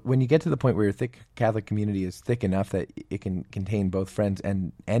 when you get to the point where your thick Catholic community is thick enough that it can contain both friends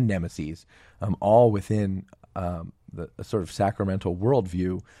and nemesis, all within the sort of sacramental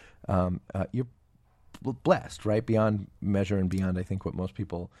worldview, you're blessed, right? Beyond measure and beyond, I think, what most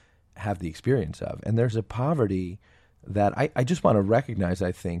people have the experience of. And there's a poverty that I just want to recognize,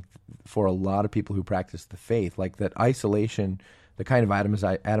 I think, for a lot of people who practice the faith, like that isolation, the kind of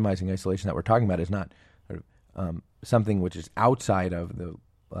atomizing isolation that we're talking about is not something which is outside of the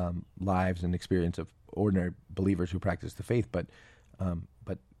lives and experience of ordinary believers who practice the faith, but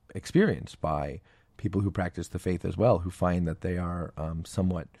experienced by people who practice the faith as well, who find that they are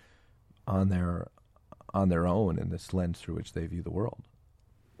somewhat on their own in this lens through which they view the world.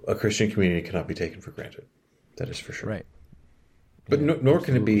 A Christian community cannot be taken for granted. That is for sure. Right. But yeah, nor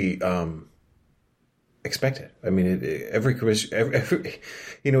can it be expected. I mean, every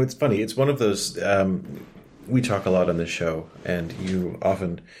it's funny. It's one of those. We talk a lot on this show, and you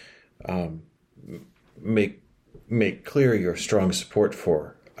often make clear your strong support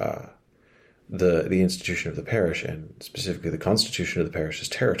for the institution of the parish, and specifically the constitution of the parish's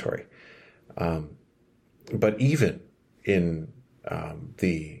territory. But even in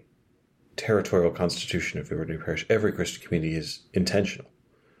the territorial constitution of the ordinary parish, every Christian community is intentional.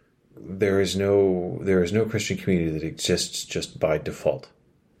 There is no Christian community that exists just by default.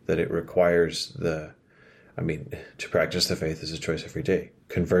 That it requires to practice the faith is a choice every day.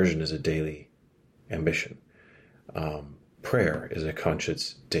 Conversion is a daily ambition. Prayer is a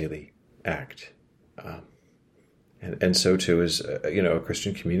conscious daily act. And so too is, a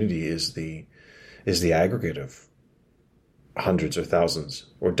Christian community is the aggregate of hundreds or thousands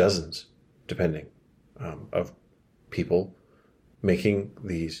or dozens, depending, of people making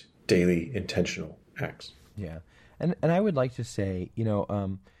these daily intentional acts. Yeah. And I would like to say,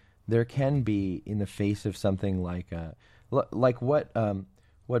 there can be, in the face of something like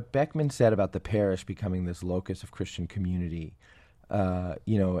what Beckman said about the parish becoming this locus of Christian community,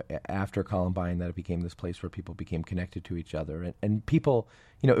 after Columbine, that it became this place where people became connected to each other. And people,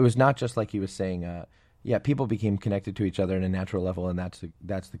 it was not just like he was saying, yeah, people became connected to each other in a natural level, and that's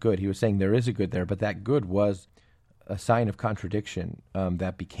the good. He was saying there is a good there, but that good was a sign of contradiction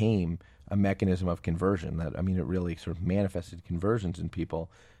that became a mechanism of conversion. That, I mean, it really sort of manifested conversions in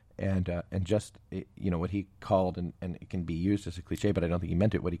people, and just what he called, and it can be used as a cliche, but I don't think he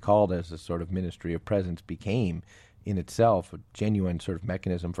meant it. What he called as a sort of ministry of presence became in itself a genuine sort of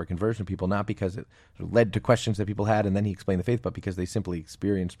mechanism for conversion of people, not because it sort of led to questions that people had and then he explained the faith, but because they simply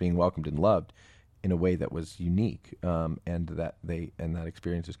experienced being welcomed and loved in a way that was unique, and that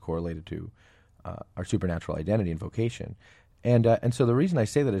experience is correlated to our supernatural identity and vocation. And so the reason I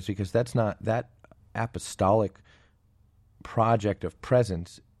say that is because that's not that apostolic project of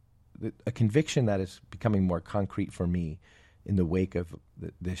presence, a conviction that is becoming more concrete for me in the wake of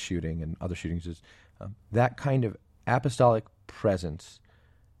this shooting and other shootings is that kind of apostolic presence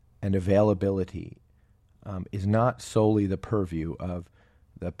and availability is not solely the purview of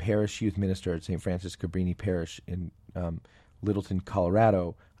the parish youth minister at St. Francis Cabrini Parish in Littleton,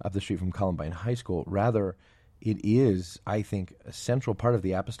 Colorado, up the street from Columbine High School. Rather, it is, I think, a central part of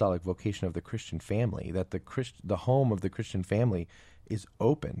the apostolic vocation of the Christian family, that the home of the Christian family is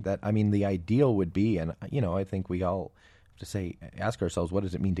open. That, I mean, the ideal would be, and, I think we all have to ask ourselves, what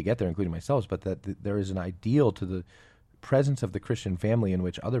does it mean to get there, including myself, but that there is an ideal to the presence of the Christian family in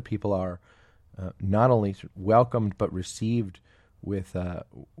which other people are not only welcomed but received with a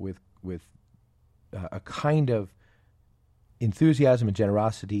kind of enthusiasm and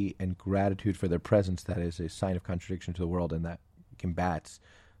generosity and gratitude for their presence that is a sign of contradiction to the world and that combats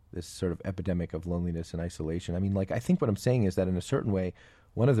this sort of epidemic of loneliness and isolation. I mean, I think what I'm saying is that in a certain way,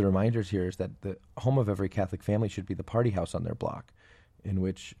 one of the reminders here is that the home of every Catholic family should be the party house on their block, in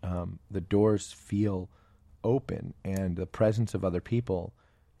which the doors feel open and the presence of other people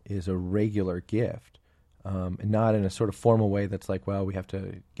is a regular gift. And not in a sort of formal way that's like, well, we have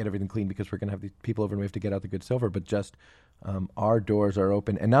to get everything clean because we're going to have these people over and we have to get out the good silver, but just our doors are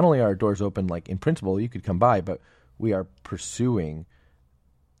open. And not only are our doors open, like in principle, you could come by, but we are pursuing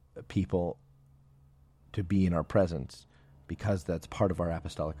people to be in our presence because that's part of our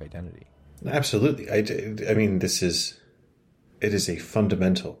apostolic identity. Absolutely. I mean, it is a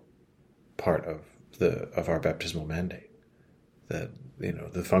fundamental part of our baptismal mandate. That,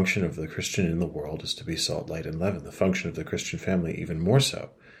 the function of the Christian in the world is to be salt, light, and leaven. The function of the Christian family, even more so,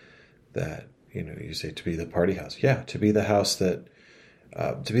 that, you say to be the party house. Yeah, to be the house that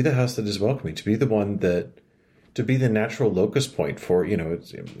is welcoming, to be the one to be the natural locus point for, we're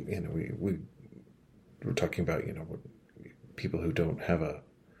talking about, people who don't have a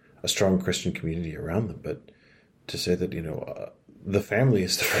strong Christian community around them, but to say that, the family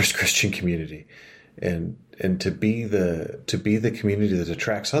is the first Christian community. And to be the community that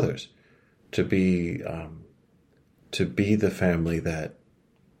attracts others, to be the family that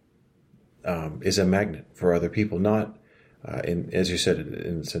is a magnet for other people, not as you said,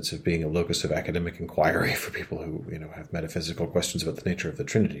 in the sense of being a locus of academic inquiry for people who have metaphysical questions about the nature of the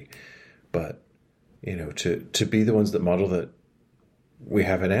Trinity, but to be the ones that model that we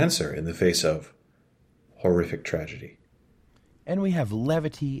have an answer in the face of horrific tragedy, and we have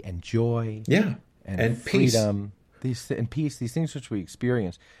levity and joy. Yeah. And freedom, peace, these things which we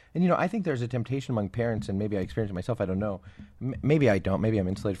experience. And, I think there's a temptation among parents, and maybe I experience it myself, I don't know. Maybe I don't. Maybe I'm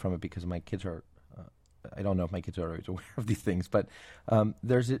insulated from it because my kids are, I don't know if my kids are always aware of these things, but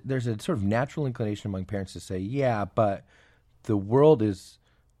there's a sort of natural inclination among parents to say, yeah, but the world is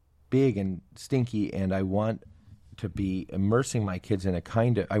big and stinky, and I want to be immersing my kids in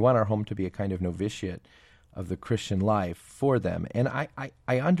I want our home to be a kind of novitiate of the Christian life for them. And I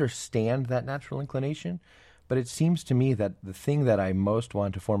understand that natural inclination, but it seems to me that the thing that I most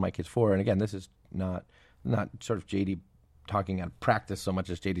want to form my kids for, and again, this is not sort of JD talking out of practice so much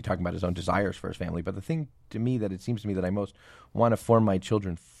as JD talking about his own desires for his family, but the thing to me that it seems to me that I most want to form my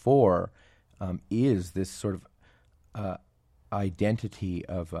children for is this sort of identity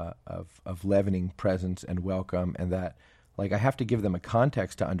of leavening presence and welcome, and that I have to give them a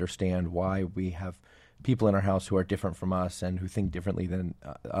context to understand why we have people in our house who are different from us and who think differently than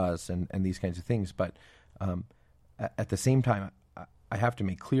us and these kinds of things. But at the same time, I have to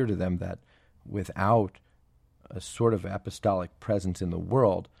make clear to them that without a sort of apostolic presence in the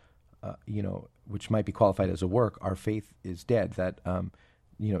world, which might be qualified as a work, our faith is dead. That,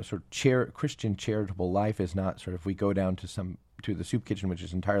 sort of Christian charitable life is not sort of we go down to the soup kitchen, which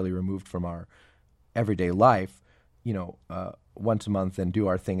is entirely removed from our everyday life, once a month and do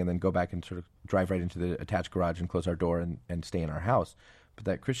our thing and then go back and sort of drive right into the attached garage and close our door and stay in our house. But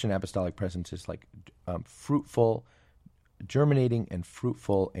that Christian apostolic presence is fruitful, germinating and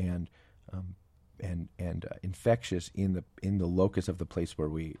fruitful infectious in the locus of the place where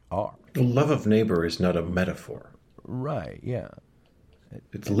we are. The love of neighbor is not a metaphor. Right. Yeah.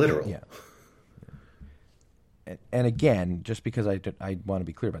 It's literal. Yeah. And again, just because I want to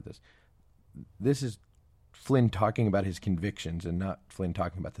be clear about this, this is Flynn talking about his convictions and not Flynn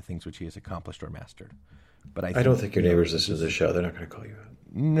talking about the things which he has accomplished or mastered. But I don't think your neighbors listen to this show. They're not going to call you out.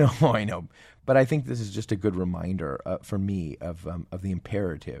 No, I know. But I think this is just a good reminder for me of the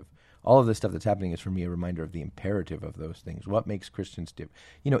imperative. All of this stuff that's happening is for me a reminder of the imperative of those things. What makes Christians do?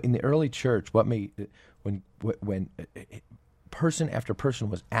 In the early church, when person after person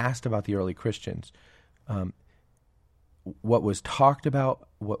was asked about the early Christians, what was talked about,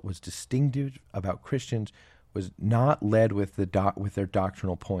 what was distinctive about Christians, was not led with with their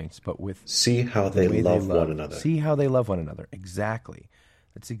doctrinal points, but with see how they love one another. See how they love one another. Exactly,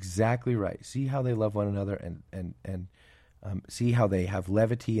 that's exactly right. See how they love one another, and see how they have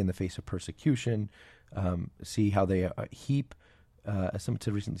levity in the face of persecution. See how they heap, as someone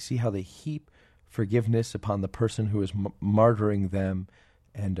said recently, see how they heap forgiveness upon the person who is martyring them,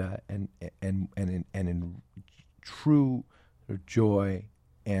 and in true joy,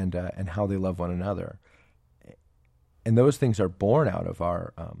 and how they love one another. And those things are born out of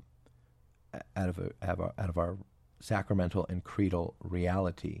our sacramental and creedal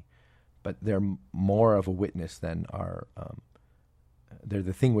reality, but they're more of a witness than our. They're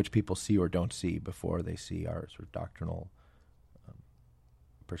the thing which people see or don't see before they see our sort of doctrinal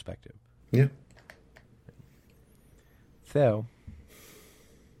perspective. Yeah. So,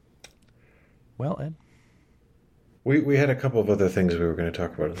 well, Ed. We had a couple of other things we were going to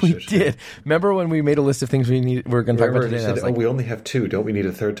talk about. We did. Remember when we made a list of things we're going to talk about today? Said, we only have two. Don't we need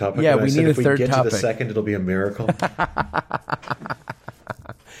a third topic? Yeah, we need a third topic. If we get to the second, it'll be a miracle.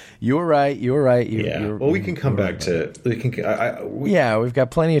 You were right. We can come back to. We've got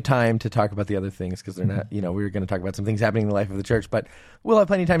plenty of time to talk about the other things because they're not. We were going to talk about some things happening in the life of the church, but we'll have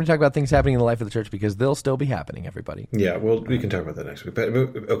plenty of time to talk about things happening in the life of the church because they'll still be happening. Everybody. Yeah, well, we can talk about that next week. But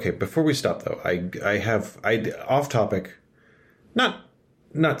okay, before we stop though, I have off topic, not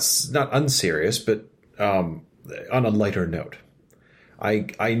unserious, but on a lighter note, I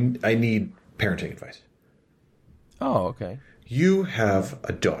need parenting advice. Oh, okay. You have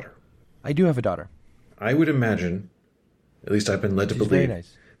a daughter. I do have a daughter. I would imagine, at least I've been led to believe,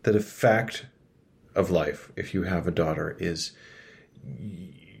 that a fact of life, if you have a daughter, is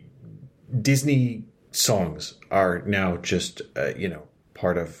Disney songs are now just,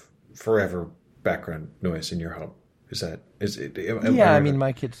 part of forever background noise in your home. Is it? Yeah, I mean,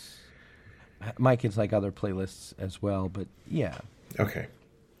 my kids like other playlists as well, but yeah. Okay.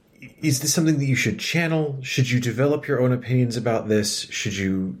 Is this something that you should channel? Should you develop your own opinions about this? Should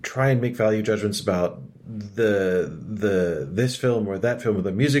you try and make value judgments about this film or that film or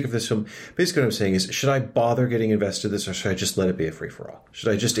the music of this film? Basically what I'm saying is, should I bother getting invested in this, or should I just let it be a free-for-all? Should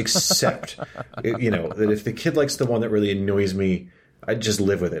I just accept, that if the kid likes the one that really annoys me, I just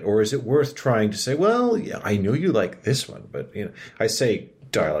live with it? Or is it worth trying to say, well, yeah, I know you like this one, but I say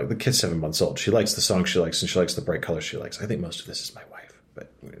dialogue. The kid's 7 months old. She likes the song she likes, and she likes the bright colors she likes. I think most of this is my wife. But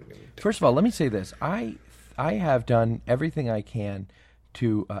first of all, let me say this: I have done everything I can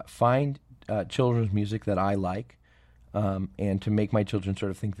to find children's music that I like, and to make my children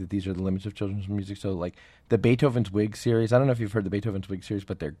sort of think that these are the limits of children's music. So, like the Beethoven's Wig series. I don't know if you've heard the Beethoven's Wig series,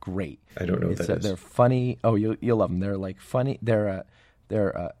 but they're great. I don't know what that is. They're funny. Oh, you'll love them. They're like funny. They're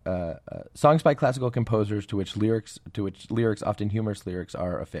songs by classical composers to which lyrics, often humorous lyrics,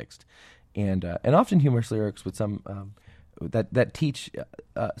 are affixed, and often humorous lyrics with some. That teach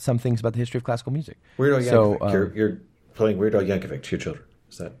some things about the history of classical music. Weird Al Yankovic. You're playing Weird Al Yankovic to your children.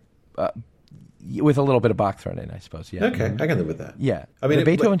 Is that with a little bit of Bach thrown in, I suppose? Yeah. Okay, I can live with that. Yeah. I mean,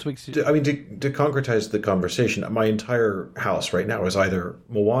 Beethoven's to concretize the conversation, my entire house right now is either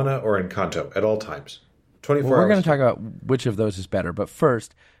Moana or Encanto at all times. 24 hours. We're going to talk about which of those is better, but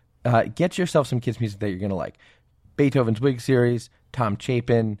first, get yourself some kids' music that you're going to like. Beethoven's Wig series, Tom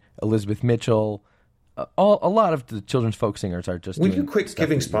Chapin, Elizabeth Mitchell. A lot of the children's folk singers are just. Will you quit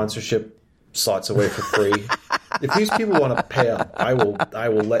giving sponsorship slots away for free? If these people want to pay up, I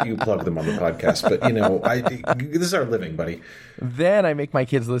will let you plug them on the podcast. But this is our living, buddy. Then I make my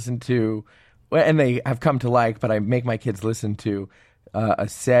kids listen to, and they have come to like, but I make my kids listen to a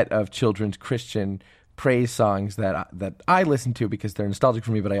set of children's Christian praise songs that I listen to because they're nostalgic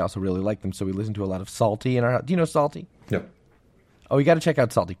for me, but I also really like them. So we listen to a lot of Psalty in our house. Do you know Psalty? No. Oh, you got to check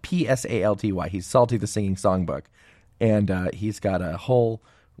out Psalty. Psalty. He's Psalty the Singing Songbook, and he's got a whole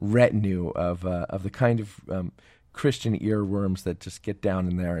retinue of the kind of Christian earworms that just get down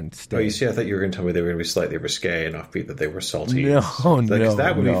in there and stay. Oh, you see, I thought you were going to tell me they were going to be slightly risque and offbeat, that they were salty. No,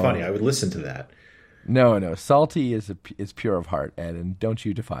 that would be funny. I would listen to that. No. Salty is pure of heart, Ed, and don't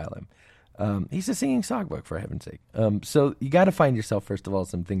you defile him. He's a singing songbook, for heaven's sake. So you got to find yourself, first of all,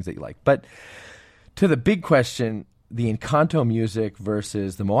 some things that you like. But to the big question, the Encanto music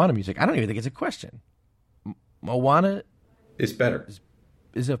versus the Moana music, I don't even think it's a question. Moana is better.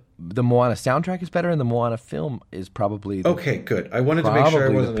 The Moana soundtrack is better, and the Moana film is probably okay. Good. I wanted to make sure I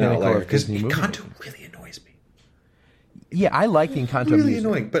wasn't an outlier because Encanto really annoys me. Yeah, I like the Encanto really music.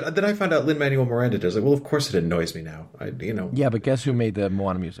 Annoying. But then I found out Lin-Manuel Miranda does it. Well, of course it annoys me now. Yeah, but guess who made the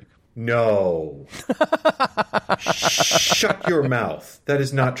Moana music? No. Shut your mouth. That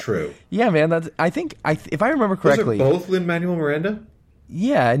is not true. Yeah, man. If I remember correctly, those are both Lin-Manuel Miranda.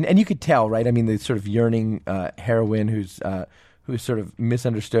 Yeah, and you could tell, right? I mean, the sort of yearning heroine who's sort of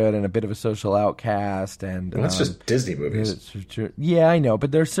misunderstood and a bit of a social outcast, and well, that's just Disney movies. Yeah, I know,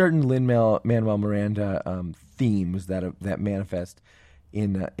 but there are certain Lin-Manuel Miranda themes that manifest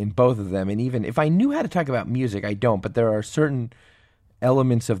in both of them. And even if I knew how to talk about music, I don't. But there are certain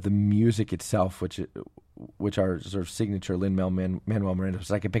elements of the music itself which are sort of signature Lin-Manuel Miranda,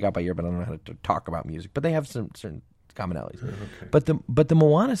 which I can pick out by ear, but I don't know how to talk about music. But they have some certain commonalities. Okay. But the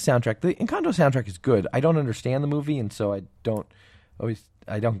Moana soundtrack, the Encanto soundtrack is good. I don't understand the movie, and so I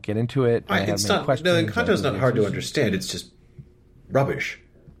don't get into it. Encanto's not hard to understand. It's just rubbish.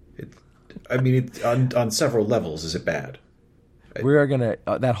 On several levels, is it bad? We are gonna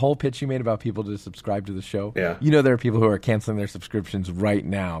that whole pitch you made about people to subscribe to the show. Yeah, there are people who are canceling their subscriptions right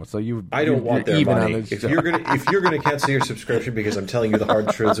now. So I don't want their money. If you're gonna cancel your subscription because I'm telling you the hard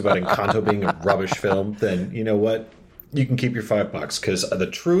truths about Encanto being a rubbish film, then you know what? You can keep your $5 because the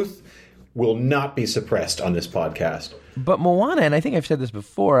truth will not be suppressed on this podcast. But Moana, and I think I've said this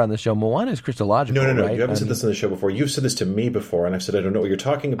before on the show, Moana is Christological. No. Right? You haven't said this on the show before. You've said this to me before, and I've said I don't know what you're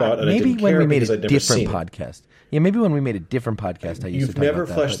talking about, and maybe I didn't care because I'd never seen it. Podcast. Yeah, maybe when we made a different podcast, I used to talk never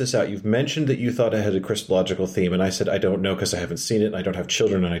about that, fleshed this out. You've mentioned that you thought it had a Christological theme, and I said I don't know because I haven't seen it, and I don't have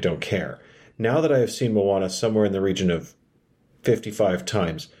children, and I don't care. Now that I have seen Moana somewhere in the region of 55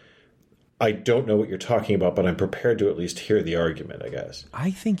 times, I don't know what you're talking about, but I'm prepared to at least hear the argument, I guess.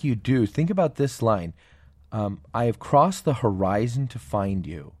 I think you do. Think about this line. I have crossed the horizon to find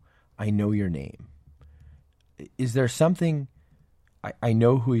you. I know your name. Is there something? I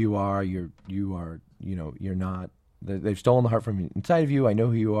know who you are. You're not. They've stolen the heart from inside of you. I know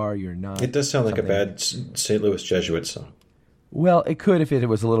who you are. You're not. It does sound like a bad St. Louis Jesuit song. Well, it could if it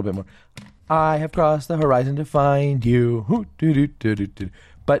was a little bit more. I have crossed the horizon to find you.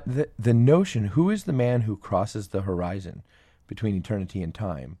 But the notion, who is the man who crosses the horizon between eternity and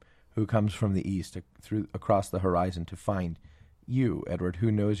time, who comes from the east across the horizon to find you, Edward,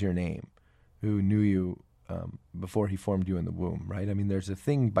 who knows your name, who knew you before he formed you in the womb, right? I mean, there's a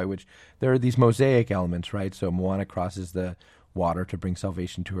thing by which there are these mosaic elements, right? So Moana crosses the water to bring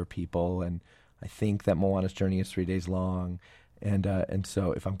salvation to her people, and I think that Moana's journey is 3 days long, and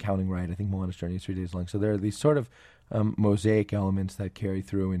so if I'm counting right, I think Moana's journey is 3 days long. So there are these sort of mosaic elements that carry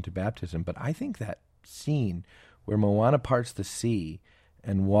through into baptism. But I think that scene where Moana parts the sea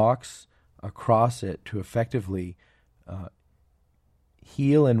and walks across it to effectively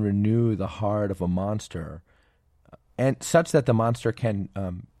heal and renew the heart of a monster, and such that the monster can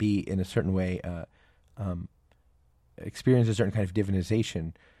be in a certain way experience a certain kind of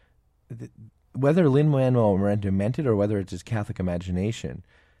divinization. Whether Lin-Manuel Miranda meant it or whether it's his Catholic imagination,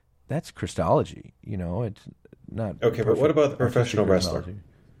 that's Christology. It's not okay. But what about the professional wrestler?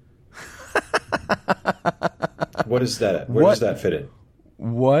 What is that? Where does that fit in?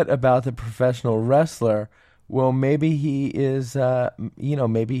 What about the professional wrestler? Well, maybe he is.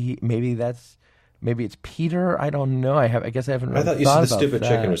 Maybe it's Peter. I don't know. I guess I haven't. I thought you said the stupid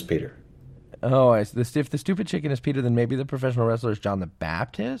chicken was Peter. Oh, if the stupid chicken is Peter, then maybe the professional wrestler is John the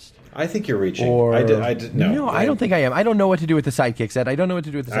Baptist. I think you're reaching. No, I don't think I am. I don't know what to do with the sidekicks, Ed. I don't know what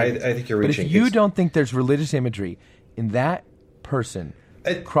to do with the sidekicks. I think you're reaching. But if you don't think there's religious imagery in that person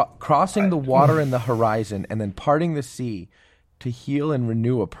crossing the water and the horizon and then parting the sea to heal and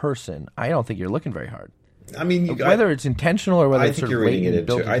renew a person, I don't think you're looking very hard. I mean, whether it's intentional or whether I it's think sort you're of reading it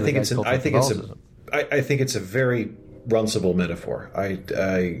latent into. built into I think it's a very runcible metaphor. I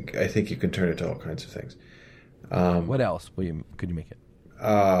think you can turn it to all kinds of things. What else could you make it?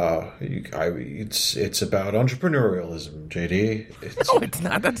 It's about entrepreneurialism, JD. No, it's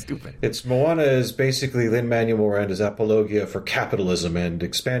not. That's stupid. Moana is basically Lin-Manuel Miranda's apologia for capitalism and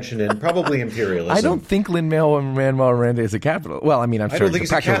expansion and probably imperialism. I don't think Lin-Manuel Miranda is a capitalist. Well, I mean, I'm sure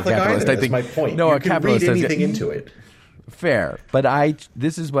he's a Catholic capitalist. Either. That's my point. No, you a can capitalist read anything into it. Fair, but I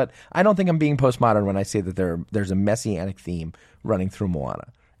don't think I'm being postmodern when I say that there's a messianic theme running through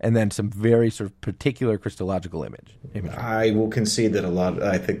Moana, and then some very sort of particular Christological imagery. I will concede that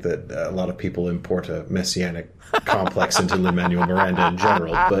I think that a lot of people import a messianic complex into Lin-Manuel Miranda in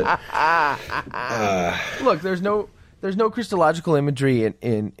general. But look, there's no Christological imagery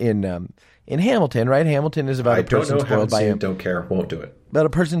in Hamilton, right? Hamilton is about a person spoiled by don't care, won't do it. About a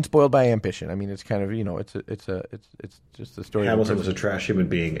person spoiled by ambition. I mean, it's kind of it's just the story. Hamilton was a trash human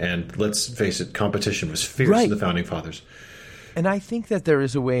being, and let's face it, competition was fierce in the Founding Fathers. And I think that there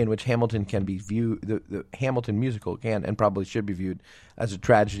is a way in which Hamilton can be viewed. The Hamilton musical can and probably should be viewed as a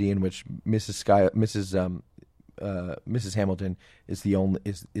tragedy in which Mrs. Hamilton is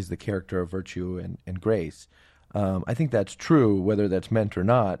the character of virtue and grace. I think that's true, whether that's meant or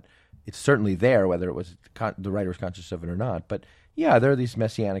not. It's certainly there, whether it was the writer was conscious of it or not. But yeah, there are these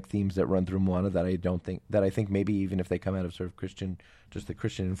messianic themes that run through Moana that I think maybe even if they come out of sort of the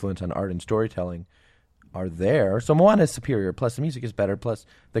Christian influence on art and storytelling, are there. So Moana is superior. Plus the music is better. Plus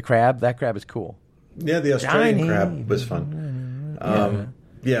that crab is cool. Yeah, the Australian crab was fun.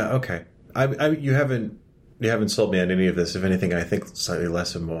 Yeah, okay. You haven't sold me on any of this. If anything, I think slightly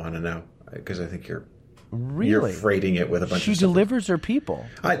less of Moana now because I think you're freighting it with a bunch of stuff. She delivers her people.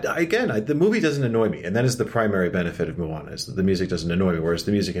 The movie doesn't annoy me, and that is the primary benefit of Moana, is that the music doesn't annoy me, whereas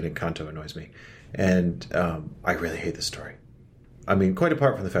the music in Encanto annoys me. And I really hate the story. I mean, quite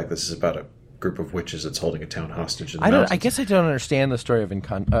apart from the fact this is about a group of witches that's holding a town hostage in the mountains. I guess I don't understand the story of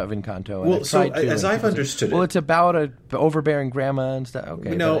Encanto. Well, so as I've understood it... Well, it's about an overbearing grandma and stuff.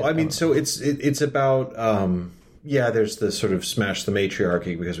 Okay. No, I mean, so it's about... there's the sort of smash the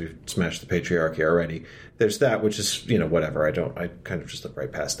matriarchy because we've smashed the patriarchy already. There's that, which is, whatever. I kind of just look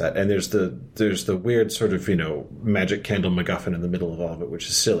right past that. And there's the weird sort of, magic candle MacGuffin in the middle of all of it, which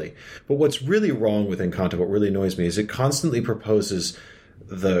is silly. But what's really wrong with Encanto, what really annoys me, is it constantly proposes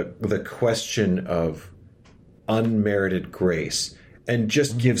the question of unmerited grace and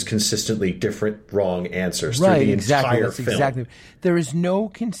just gives consistentally different wrong answers through the entire film. Exactly. There is no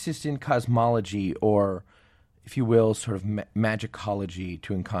consistent cosmology or, if you will, sort of magicology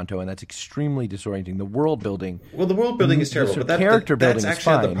to Encanto, and that's extremely disorienting. The world building... Well, the world building is terrible, but that's actually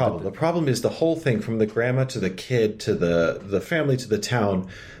fine, the problem. The problem is the whole thing, from the grandma to the kid to the family to the town,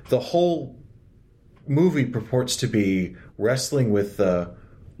 the whole movie purports to be wrestling with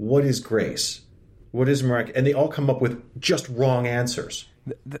what is grace? What is miraculous? And they all come up with just wrong answers.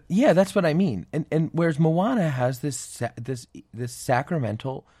 Yeah, that's what I mean. And whereas Moana has this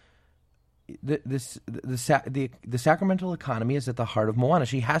sacramental... The sacramental economy is at the heart of Moana.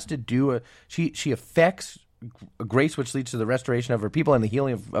 She has to do she affects grace, which leads to the restoration of her people and the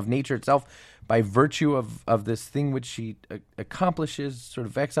healing of nature itself by virtue of this thing which she accomplishes, sort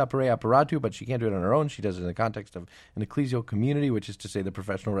of ex opere operato, but she can't do it on her own. She does it in the context of an ecclesial community, which is to say the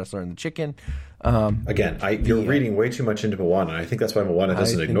professional wrestler and the chicken. You're reading way too much into Moana. I think that's why Moana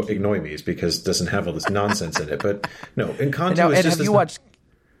doesn't annoy me, is because it doesn't have all this nonsense in it. But no, Encanto is just...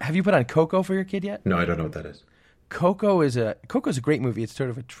 Have you put on Coco for your kid yet? No, I don't know what that is. Coco is a great movie. It's sort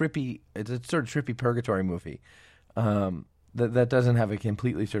of a trippy purgatory movie that doesn't have a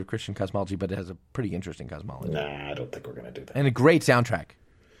completely sort of Christian cosmology, but it has a pretty interesting cosmology. Nah, I don't think we're going to do that. And a great soundtrack.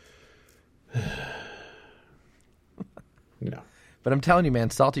 No. But I'm telling you, man,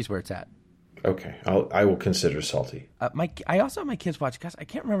 Salty's where it's at. Okay, I will consider Salty. I also have my kids watch, guys. I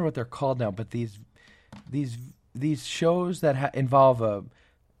can't remember what they're called now, but these shows that involve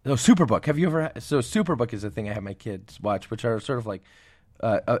Superbook. Have you ever? So Superbook is a thing I have my kids watch, which are sort of like,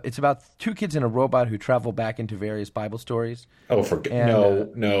 it's about two kids and a robot who travel back into various Bible stories. Oh,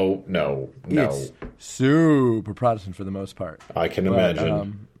 no! It's super Protestant for the most part. I can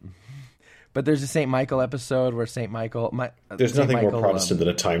imagine. But there's a St. Michael episode where St. Michael... There's nothing more Protestant than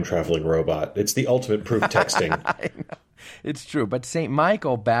a time-traveling robot. It's the ultimate proof texting. I know. It's true. But St.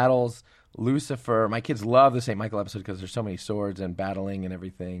 Michael battles Lucifer. My kids love the St. Michael episode because there's so many swords and battling and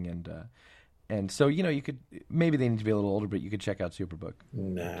everything. And so, you could... Maybe they need to be a little older, but you could check out Superbook.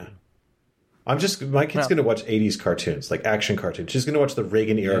 Nah. My kid's going to watch 80s cartoons, like action cartoons. She's going to watch the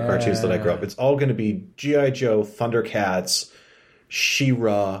Reagan-era cartoons that I grew up. It's all going to be G.I. Joe, Thundercats...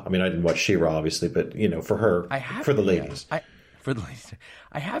 She-Ra. I mean, I didn't watch She-Ra, obviously, but, for her, for the ladies. For the ladies.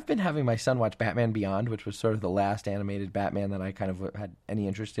 I have been having my son watch Batman Beyond, which was sort of the last animated Batman that I kind of had any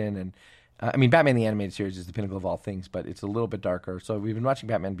interest in. And Batman the Animated Series is the pinnacle of all things, but it's a little bit darker. So we've been watching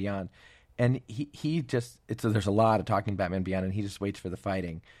Batman Beyond, and he just, there's a lot of talking Batman Beyond, and he just waits for the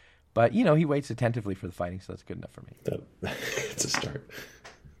fighting. But, he waits attentively for the fighting, so that's good enough for me. It's a start.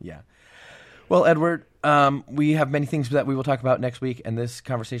 Yeah. Well, Edward, we have many things that we will talk about next week, and this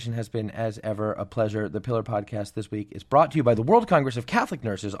conversation has been, as ever, a pleasure. The Pillar Podcast this week is brought to you by the World Congress of Catholic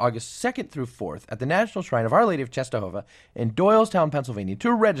Nurses, August 2nd through 4th, at the National Shrine of Our Lady of Czestochowa in Doylestown, Pennsylvania.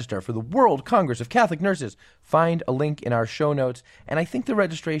 To register for the World Congress of Catholic Nurses, find a link in our show notes, and I think the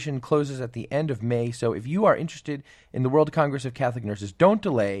registration closes at the end of May, so if you are interested in the World Congress of Catholic Nurses, don't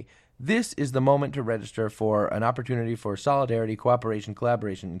delay. This is the moment to register for an opportunity for solidarity, cooperation,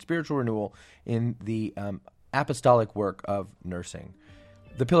 collaboration, and spiritual renewal in the apostolic work of nursing.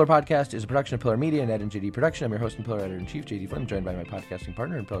 The Pillar Podcast is a production of Pillar Media and Ed and JD Production. I'm your host and Pillar Editor-in-Chief, JD Flynn, joined by my podcasting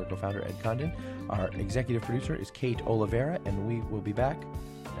partner and Pillar co-founder, Ed Condon. Our executive producer is Kate Oliveira, and we will be back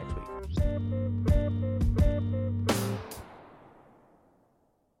next week.